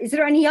better. Is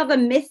there any other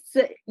myths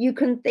that you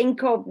can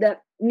think of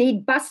that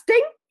need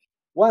busting?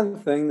 One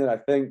thing that I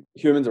think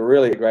humans are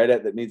really great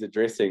at that needs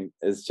addressing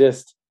is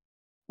just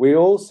we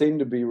all seem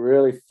to be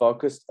really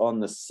focused on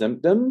the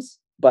symptoms,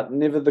 but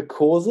never the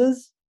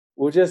causes.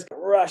 We'll just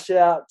rush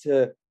out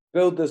to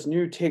build this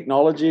new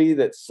technology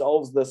that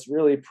solves this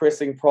really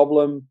pressing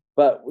problem,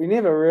 but we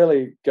never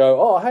really go,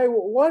 oh, hey,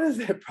 why does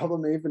that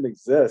problem even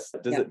exist?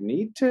 Does it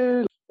need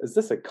to? Is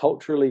this a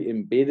culturally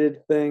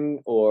embedded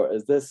thing, or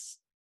is this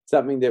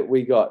something that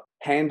we got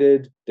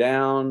handed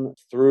down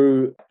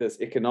through this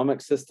economic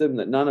system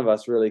that none of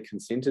us really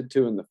consented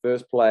to in the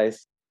first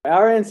place?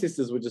 Our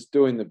ancestors were just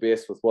doing the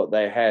best with what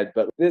they had,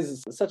 but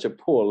there's such a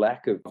poor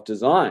lack of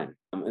design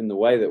in the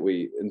way that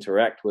we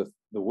interact with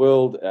the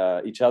world,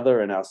 each other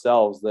and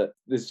ourselves, that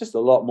there's just a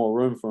lot more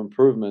room for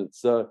improvement.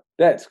 So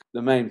that's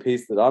the main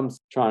piece that I'm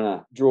trying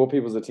to draw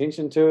people's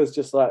attention to, is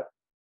just like,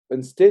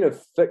 instead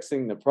of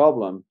fixing the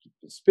problem,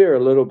 spare a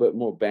little bit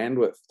more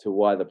bandwidth to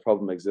why the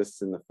problem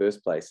exists in the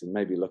first place and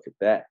maybe look at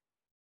that.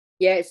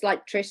 Yeah, it's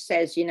like Trish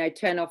says, you know,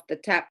 turn off the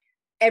tap.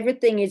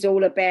 Everything is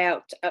all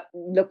about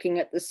looking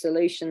at the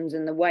solutions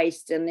and the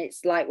waste. And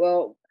it's like,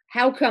 well,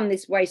 how come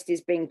this waste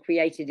is being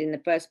created in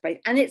the first place?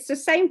 And it's the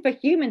same for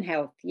human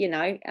health, you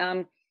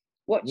know.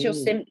 What's your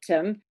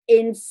symptom?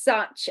 In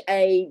such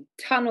a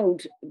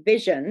tunneled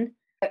vision,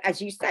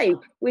 as you say,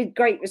 with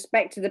great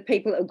respect to the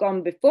people that have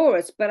gone before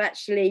us, but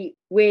actually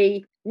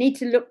we need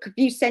to look a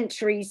few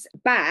centuries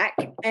back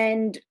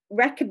and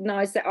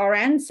recognize that our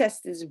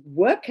ancestors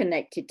were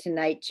connected to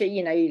nature.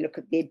 You know, you look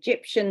at the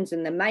Egyptians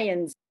and the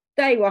Mayans,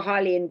 they were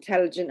highly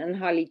intelligent and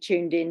highly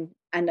tuned in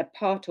and a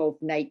part of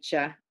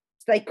nature.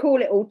 So they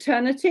call it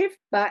alternative,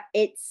 but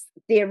it's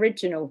the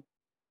original.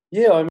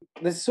 Yeah,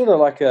 there's sort of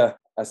like a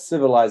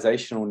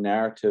civilizational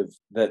narrative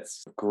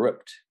that's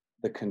gripped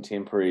the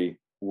contemporary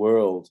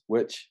world,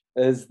 which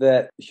is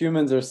that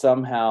humans are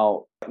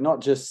somehow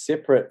not just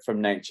separate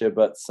from nature,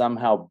 but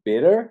somehow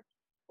better.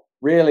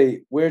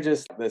 Really, we're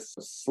just this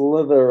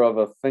slither of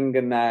a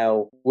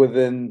fingernail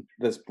within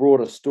this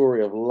broader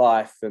story of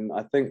life. And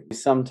I think we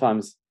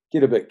sometimes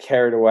get a bit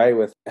carried away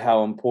with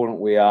how important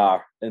we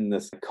are in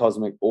this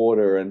cosmic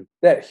order. And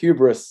that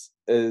hubris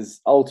is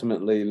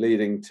ultimately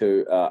leading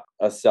to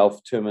a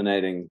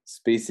self-terminating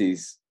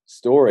species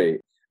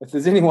story. If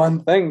there's any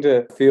one thing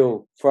to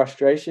feel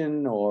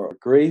frustration or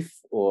grief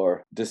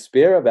or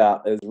despair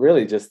about, is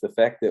really just the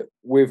fact that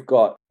we've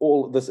got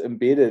all this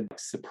embedded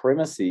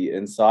supremacy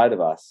inside of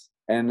us.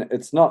 And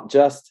it's not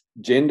just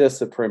gender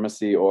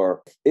supremacy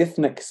or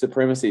ethnic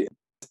supremacy,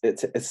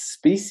 it's a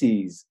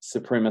species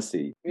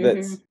supremacy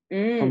that's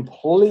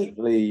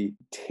completely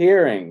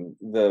tearing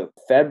the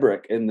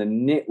fabric and the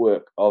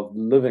network of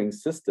living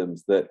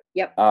systems that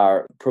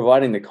are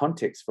providing the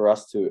context for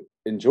us to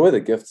enjoy the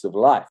gifts of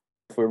life.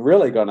 If we're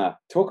really going to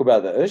talk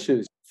about the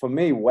issues, for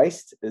me,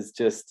 waste is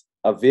just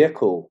a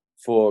vehicle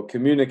for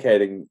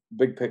communicating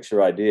big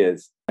picture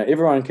ideas.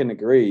 Everyone can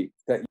agree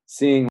that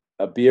seeing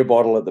a beer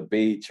bottle at the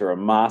beach or a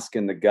mask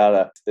in the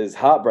gutter is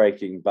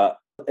heartbreaking, but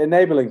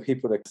enabling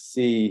people to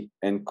see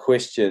and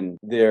question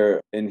their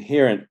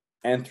inherent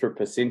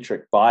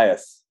anthropocentric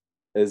bias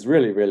is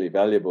really, really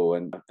valuable.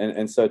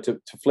 And so to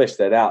flesh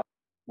that out,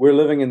 we're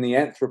living in the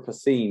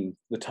Anthropocene,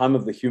 the time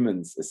of the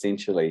humans,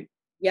 essentially.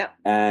 Yep.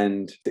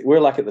 And we're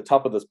like at the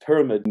top of this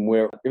pyramid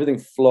where everything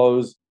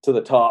flows to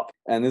the top,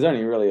 and there's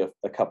only really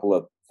a couple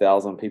of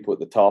thousand people at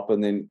the top,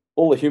 and then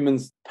all the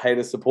humans pay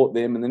to support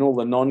them, and then all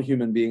the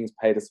non-human beings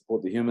pay to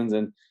support the humans,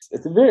 and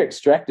it's a very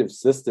extractive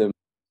system.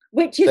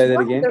 Which is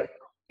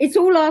it's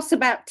all asked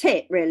about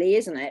tit, really,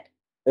 isn't it?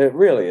 It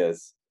really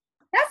is.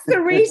 That's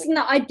the reason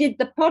that I did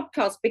the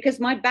podcast, because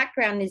my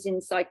background is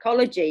in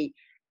psychology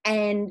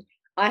and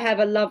I have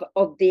a love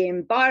of the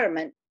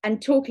environment, and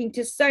talking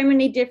to so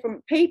many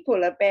different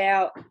people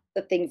about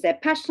the things they're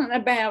passionate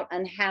about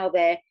and how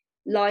their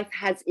life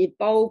has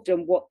evolved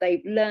and what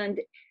they've learned.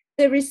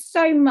 There is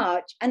so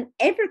much, and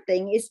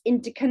everything is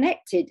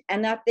interconnected.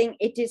 And I think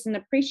it is an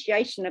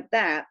appreciation of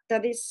that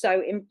is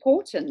so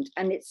important,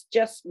 and it's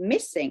just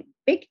missing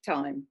big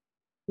time.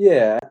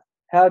 Yeah.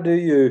 How do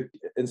you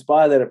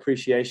inspire that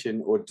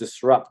appreciation or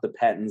disrupt the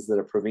patterns that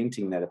are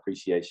preventing that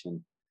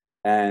appreciation?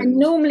 And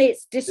normally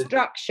it's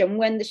destruction.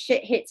 When the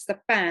shit hits the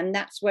fan,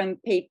 that's when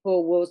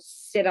people will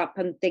sit up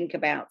and think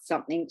about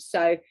something.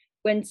 So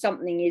when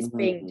something is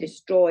being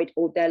destroyed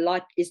or their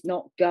life is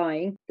not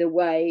going the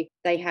way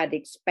they had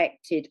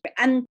expected.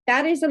 And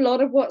that is a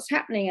lot of what's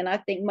happening. And I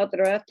think Mother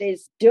Earth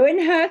is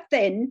doing her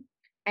thing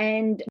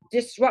and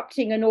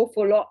disrupting an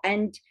awful lot.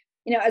 And,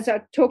 you know, as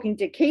I'm talking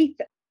to Keith,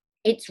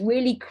 it's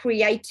really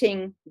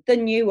creating the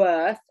new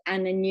earth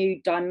and a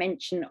new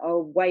dimension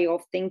of way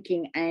of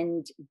thinking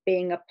and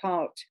being a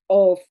part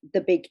of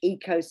the big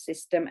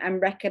ecosystem,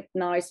 and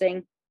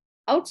recognizing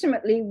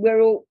ultimately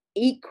we're all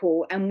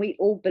equal and we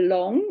all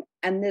belong,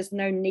 and there's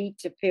no need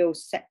to feel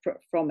separate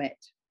from it.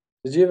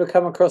 Did you ever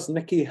come across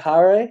Nikki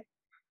Hare,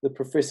 the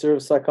professor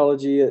of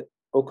psychology at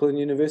Auckland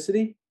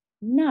University?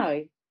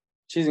 No.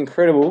 She's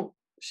incredible.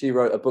 She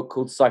wrote a book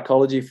called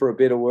Psychology for a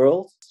Better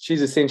World.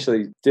 She's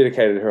essentially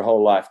dedicated her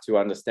whole life to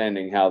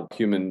understanding how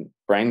human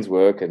brains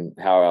work and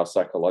how our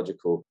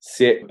psychological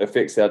set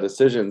affects our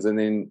decisions. And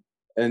then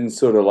in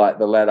sort of like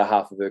the latter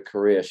half of her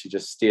career, she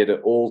just steered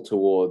it all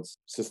towards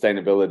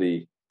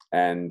sustainability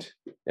and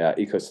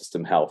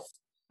ecosystem health.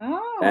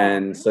 Oh.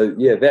 And so,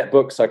 that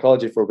book,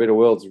 Psychology for a Better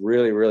World, is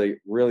really, really,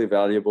 really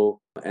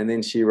valuable. And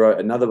then she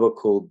wrote another book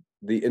called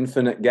The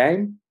Infinite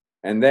Game.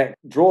 And that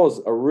draws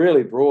a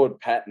really broad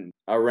pattern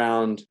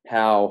around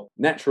how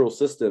natural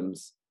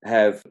systems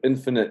have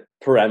infinite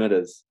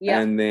parameters,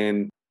 and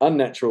then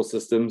unnatural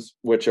systems,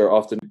 which are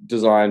often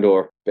designed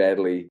or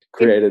badly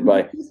created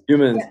by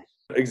humans,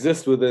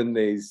 exist within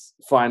these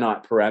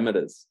finite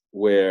parameters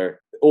where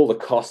all the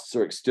costs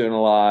are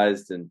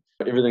externalized and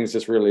everything's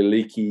just really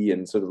leaky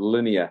and sort of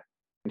linear.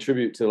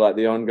 Contribute to like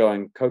the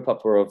ongoing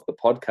co-pupper of the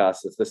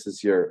podcast, if this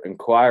is your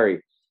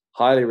inquiry.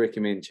 Highly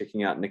recommend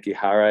checking out Nikki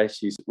Hare.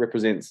 She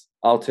represents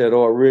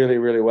Aotearoa really,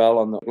 really well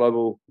on the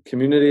global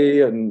community,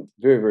 and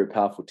very, very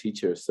powerful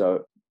teacher.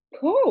 So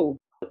cool.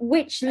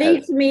 Which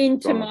leads me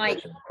into my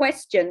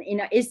question,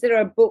 is there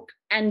a book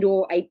and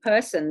or a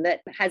person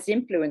that has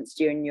influenced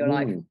you in your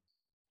life?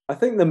 I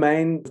think the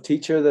main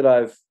teacher that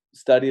I've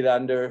studied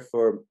under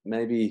for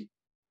maybe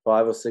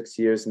 5 or 6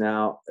 years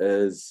now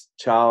is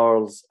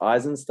Charles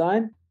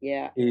Eisenstein.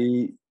 Yeah.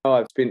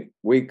 I've spent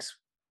weeks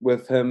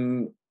with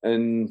him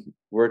in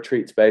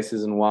retreat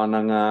spaces in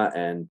Wananga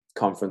and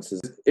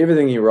conferences.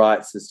 Everything he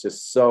writes is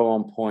just so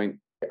on point.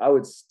 I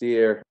would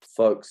steer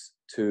folks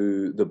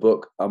to the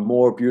book, A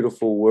More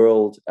Beautiful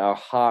World Our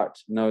Heart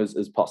Knows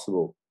Is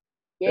Possible.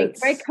 Yeah,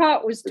 Greg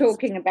Hart was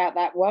talking about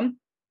that one.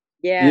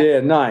 Yeah,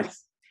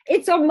 nice.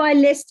 It's on my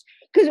list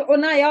because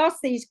when I ask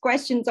these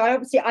questions,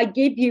 I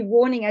give you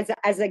warning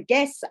as a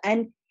guest,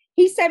 and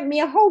he sent me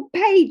a whole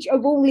page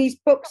of all these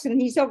books,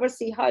 and he's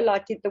obviously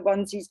highlighted the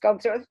ones he's gone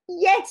through.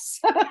 Yes,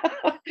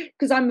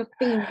 because I'm a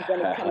fiend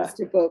when it comes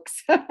to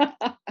books.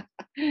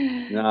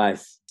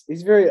 Nice.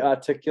 He's very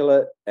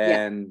articulate,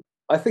 and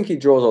I think he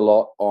draws a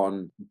lot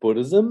on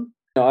Buddhism.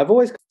 I've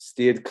always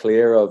steered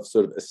clear of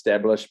sort of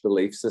established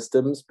belief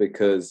systems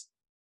because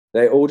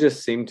they all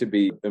just seem to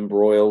be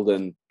embroiled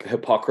in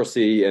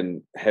hypocrisy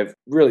and have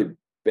really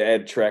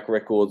bad track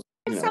records.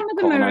 Some of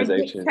them are a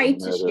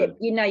dictatorship.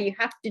 You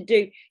have to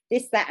do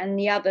this, that, and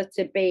the other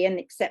to be an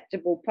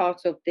acceptable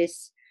part of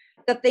this.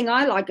 The thing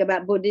I like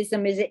about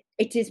Buddhism is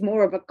it is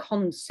more of a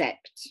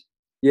concept.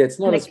 Yeah, it's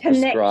not as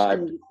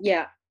prescribed.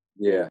 Yeah.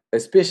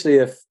 Especially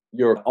if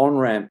your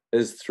on-ramp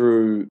is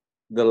through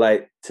the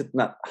late Thich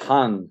Nhat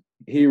Hanh.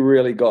 He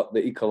really got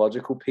the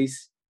ecological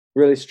piece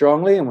really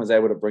strongly and was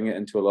able to bring it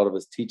into a lot of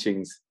his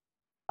teachings.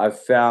 I've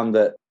found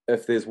that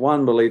if there's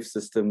one belief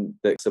system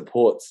that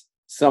supports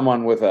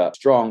someone with a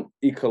strong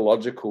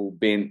ecological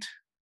bent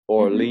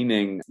or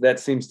leaning, that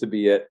seems to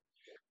be it.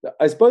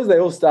 I suppose they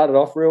all started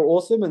off real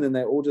awesome, and then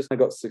they all just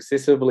got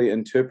successively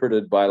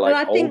interpreted by old white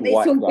guys. I think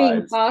it's all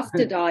being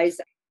bastardized.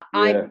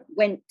 I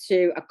went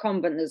to a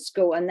convent at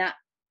school, and that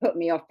put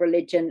me off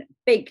religion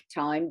big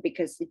time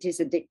because it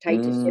is a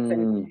dictatorship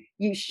and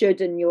you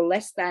should and you're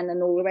less than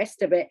and all the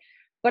rest of it.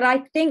 But I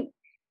think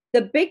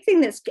the big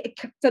thing that's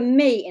for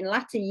me in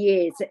latter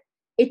years,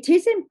 it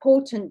is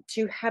important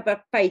to have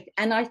a faith.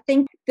 And I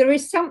think there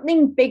is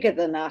something bigger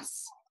than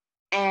us.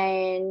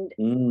 And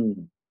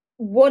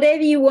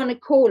whatever you want to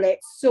call it,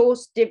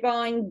 source,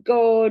 divine,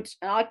 God,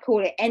 and I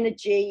call it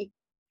energy,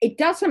 it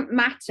doesn't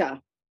matter.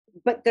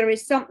 But there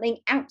is something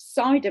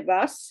outside of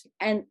us,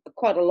 and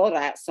quite a lot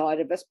outside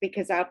of us,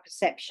 because our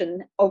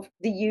perception of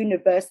the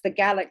universe, the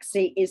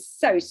galaxy, is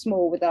so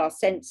small with our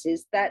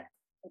senses that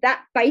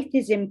faith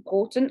is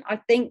important, I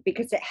think,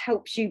 because it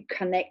helps you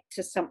connect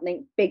to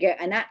something bigger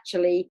and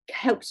actually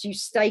helps you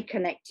stay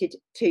connected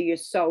to your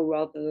soul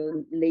rather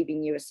than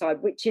leaving you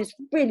aside, which is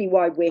really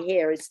why we're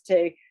here, is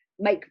to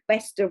make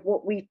best of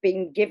what we've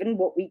been given,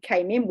 what we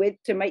came in with,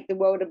 to make the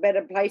world a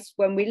better place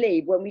when we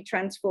leave, when we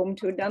transform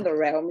to another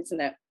realm,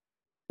 isn't it?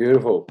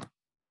 Beautiful.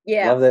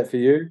 Yeah. Love that for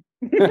you.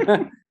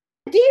 Do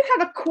you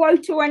have a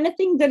quote or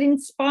anything that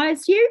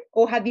inspires you,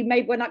 or have you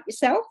made one up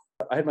yourself?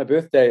 I had my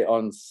birthday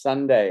on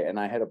Sunday and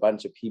I had a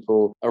bunch of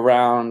people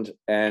around,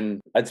 and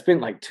I'd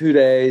spent like 2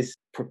 days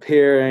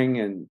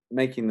preparing and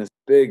making this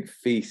big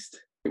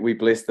feast. We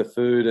blessed the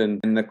food, and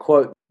the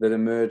quote that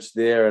emerged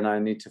there, and I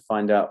need to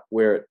find out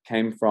where it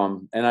came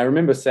from. And I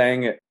remember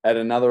saying it at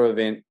another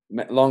event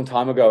a long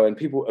time ago, and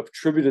people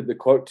attributed the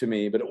quote to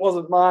me, but it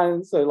wasn't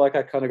mine. So I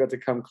kind of got to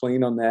come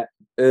clean on that.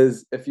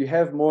 Is, if you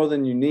have more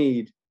than you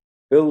need,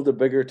 build a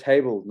bigger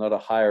table, not a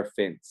higher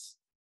fence.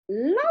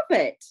 Love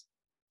it.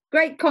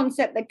 Great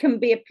concept that can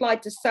be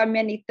applied to so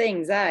many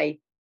things, eh?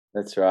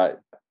 That's right.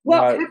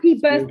 Well, happy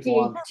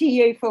birthday to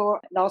you for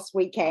last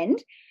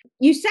weekend.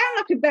 You sound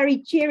like a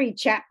very cheery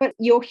chap, but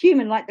you're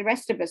human like the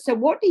rest of us. So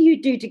what do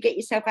you do to get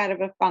yourself out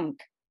of a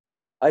funk?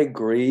 I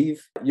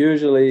grieve.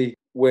 Usually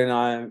when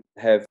I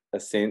have a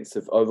sense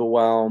of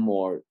overwhelm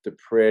or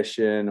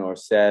depression or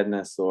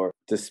sadness or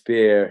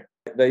despair,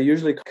 they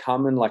usually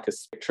come in like a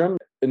spectrum.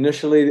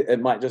 Initially,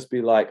 it might just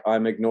be like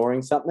I'm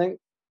ignoring something,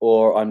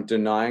 or I'm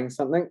denying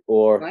something,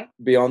 or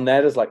beyond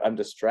that is like I'm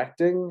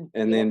distracting.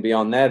 And then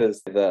beyond that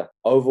is the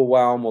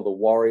overwhelm or the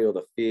worry or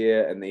the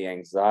fear and the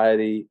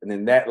anxiety. And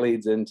then that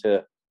leads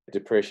into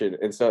depression.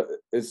 And so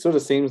it sort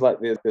of seems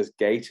like there's this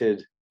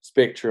gated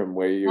spectrum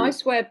where you...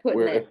 Nice way of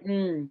putting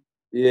it.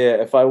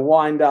 Yeah, if I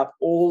wind up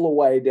all the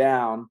way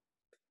down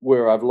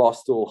where I've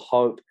lost all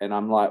hope and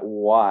I'm like,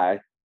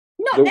 why?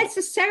 Not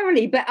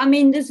necessarily, but I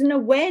mean, there's an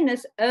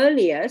awareness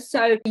earlier,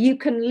 so you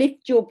can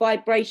lift your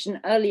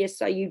vibration earlier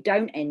so you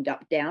don't end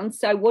up down.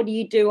 So what do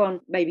you do on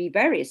maybe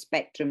various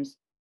spectrums?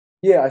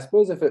 Yeah, I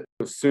suppose if it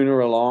was sooner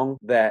along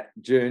that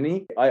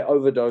journey, I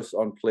overdose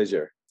on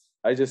pleasure.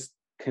 I just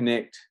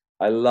connect.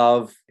 I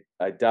love,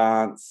 I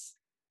dance.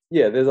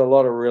 Yeah, there's a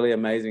lot of really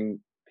amazing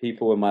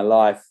people in my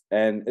life,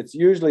 and it's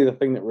usually the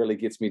thing that really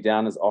gets me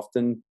down is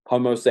often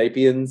Homo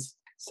sapiens.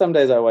 Some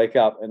days I wake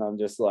up and I'm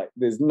just like,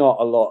 there's not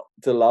a lot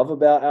to love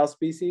about our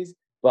species,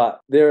 but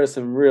there are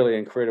some really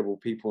incredible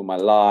people in my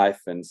life.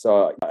 And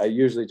so I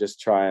usually just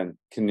try and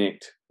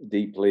connect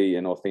deeply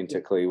and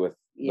authentically with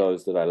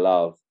those that I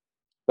love.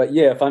 But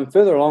yeah, if I'm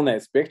further along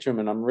that spectrum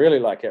and I'm really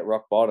like at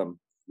rock bottom,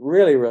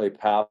 really, really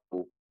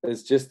powerful,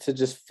 is just to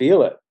just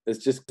feel it.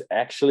 It's just to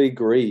actually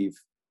grieve.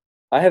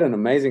 I had an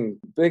amazing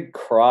big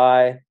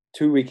cry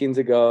 2 weekends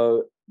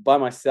ago by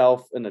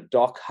myself in a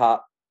dock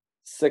hut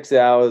 6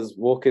 hours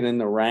walking in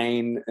the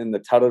rain in the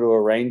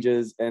Tararua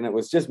Ranges, and it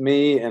was just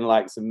me and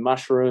like some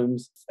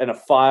mushrooms and a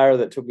fire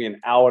that took me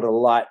an hour to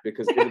light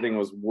because everything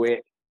was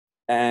wet.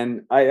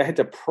 And I had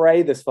to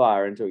pray this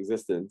fire into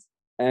existence.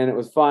 And it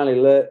was finally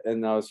lit,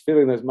 and I was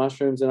feeling those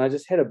mushrooms, and I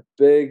just had a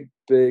big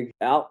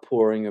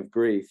outpouring of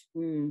grief.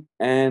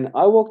 And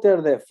I walked out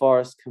of that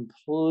forest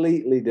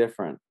completely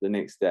different the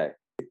next day.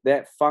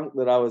 That funk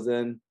that I was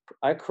in,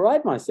 I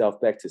cried myself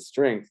back to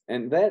strength.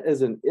 And that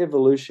is an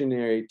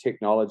evolutionary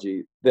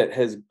technology that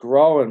has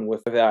grown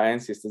with our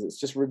ancestors. It's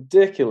just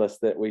ridiculous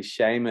that we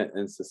shame it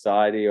in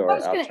society or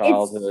our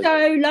childhood. It's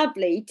so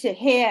lovely to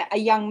hear a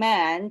young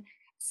man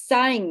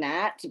saying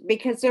that,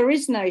 because there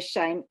is no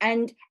shame.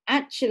 And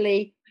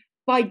actually,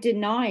 by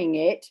denying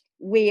it,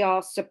 we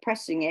are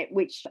suppressing it,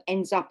 which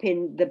ends up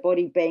in the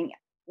body being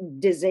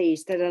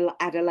diseased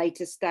at a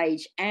later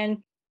stage. And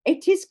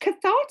it is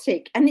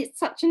cathartic, and it's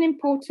such an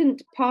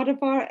important part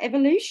of our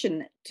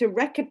evolution to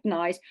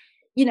recognize.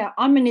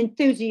 I'm an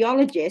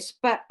enthusiologist,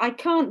 but I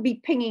can't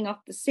be pinging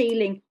off the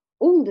ceiling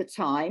all the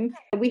time.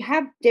 We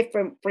have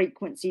different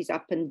frequencies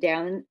up and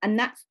down, and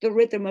that's the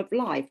rhythm of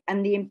life.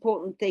 And the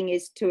important thing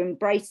is to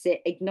embrace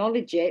it,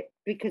 acknowledge it,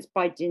 because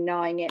by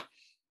denying it,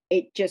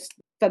 it just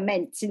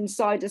ferments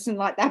inside us, and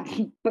like that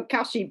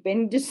percussion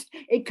bin,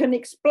 it can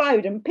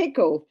explode and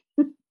pickle.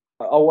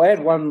 I'll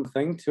add one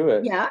thing to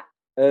it. Yeah.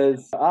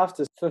 Is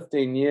after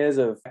 15 years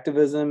of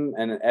activism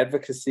and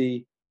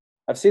advocacy,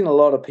 I've seen a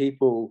lot of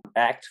people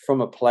act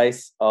from a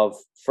place of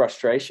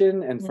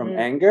frustration and from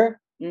anger,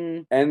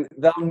 and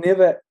they'll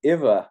never,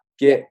 ever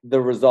get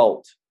the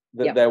result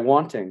that they're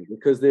wanting,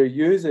 because they're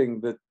using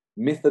the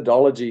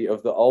methodology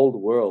of the old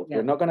world.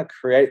 They're not going to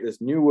create this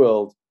new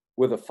world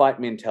with a fight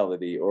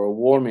mentality or a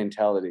war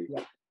mentality.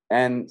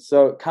 And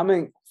so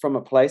coming from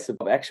a place of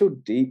actual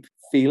deep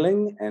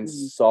feeling and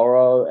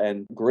sorrow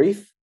and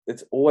grief,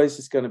 it's always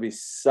just going to be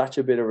such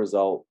a better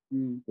result.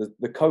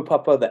 The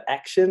kaupapa, the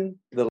action,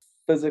 the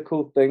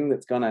physical thing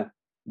that's going to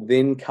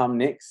then come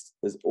next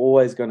is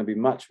always going to be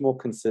much more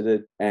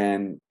considered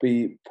and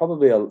be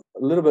probably a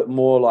little bit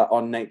more like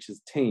on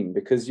nature's team,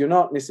 because you're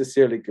not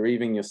necessarily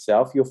grieving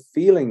yourself, you're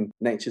feeling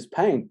nature's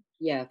pain.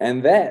 Yeah.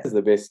 And that is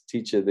the best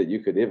teacher that you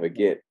could ever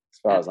get, as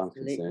far as I'm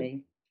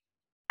concerned.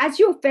 As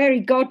your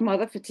fairy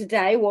godmother for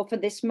today, or for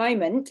this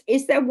moment,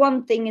 is there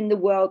one thing in the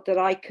world that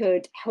I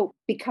could help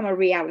become a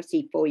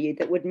reality for you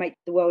that would make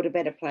the world a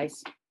better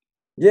place?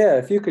 Yeah,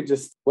 if you could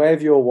just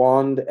wave your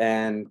wand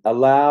and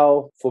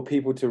allow for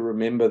people to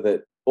remember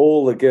that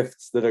all the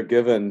gifts that are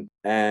given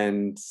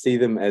and see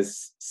them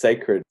as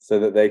sacred, so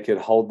that they could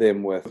hold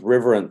them with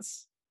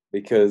reverence,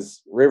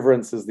 because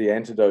reverence is the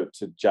antidote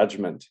to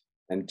judgment,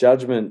 and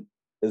judgment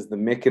is the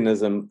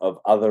mechanism of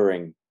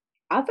othering.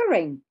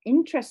 Othering,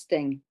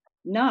 interesting.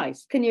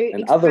 Nice. Can you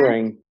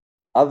expand?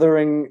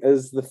 Othering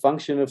is the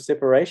function of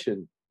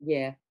separation.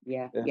 Yeah,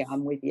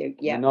 I'm with you.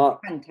 Yeah,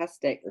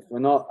 fantastic. If we're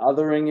not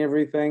othering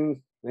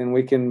everything, then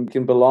we can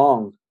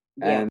belong.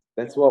 And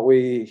that's what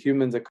we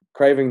humans are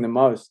craving the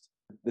most.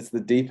 It's the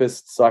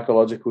deepest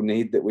psychological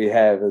need that we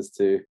have, is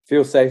to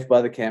feel safe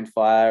by the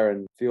campfire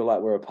and feel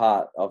like we're a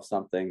part of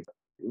something.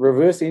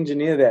 Reverse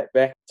engineer that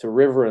back to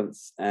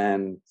reverence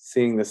and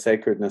seeing the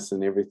sacredness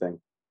in everything.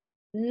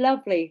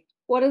 Lovely.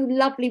 What a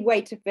lovely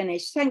way to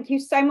finish. Thank you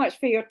so much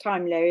for your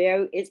time,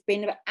 Leo. It's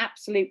been an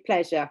absolute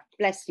pleasure.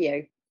 Bless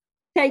you.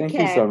 Take care. Thank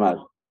you so much.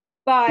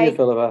 Bye. See you,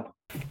 Philippa.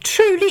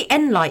 Truly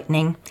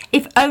enlightening.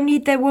 If only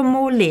there were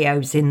more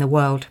Leos in the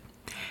world.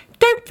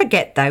 Don't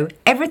forget though,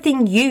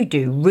 everything you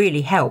do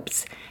really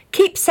helps.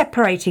 Keep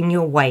separating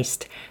your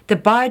waste, the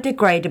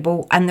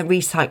biodegradable and the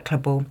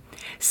recyclable.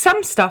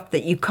 Some stuff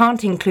that you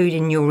can't include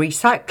in your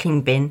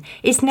recycling bin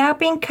is now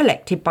being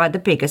collected by the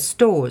bigger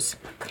stores.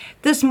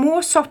 There's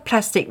more soft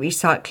plastic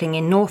recycling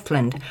in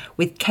Northland,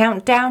 with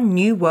Countdown,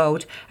 New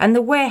World and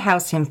the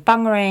warehouse in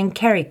Whangarei and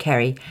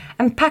Kerikeri,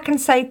 and Pack and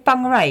Save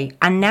Whangarei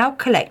are now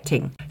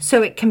collecting,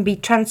 so it can be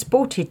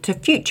transported to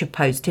Future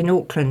Post in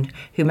Auckland,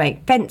 who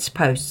make fence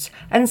posts,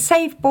 and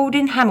Saveboard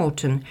in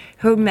Hamilton,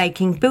 who are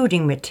making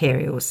building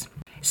materials.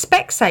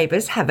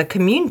 Specsavers have a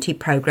community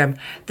programme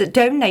that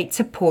donates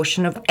a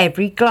portion of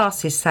every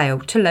glasses sale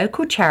to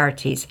local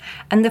charities,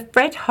 and the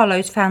Fred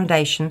Hollows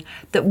Foundation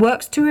that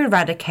works to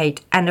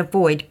eradicate and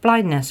avoid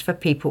blindness for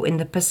people in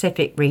the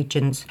Pacific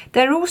regions.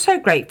 They're also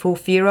grateful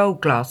for your old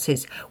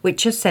glasses,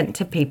 which are sent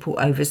to people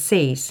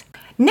overseas.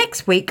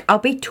 Next week, I'll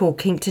be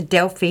talking to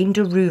Delphine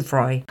de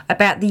Rouvroy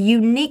about the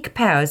unique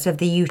powers of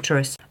the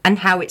uterus and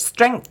how it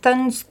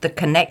strengthens the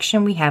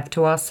connection we have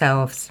to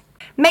ourselves.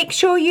 Make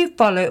sure you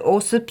follow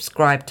or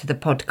subscribe to the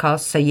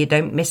podcast so you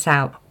don't miss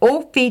out.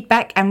 All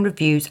feedback and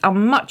reviews are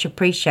much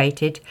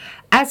appreciated,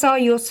 as are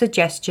your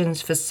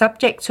suggestions for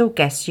subjects or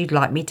guests you'd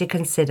like me to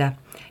consider.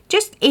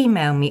 Just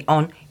email me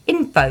on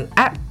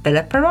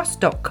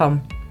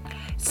info@philippaross.com.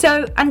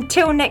 So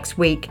until next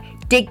week,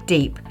 dig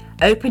deep,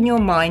 open your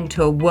mind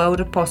to a world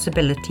of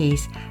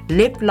possibilities,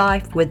 live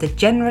life with a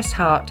generous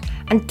heart,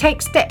 and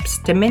take steps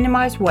to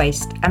minimise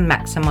waste and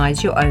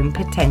maximise your own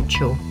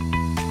potential.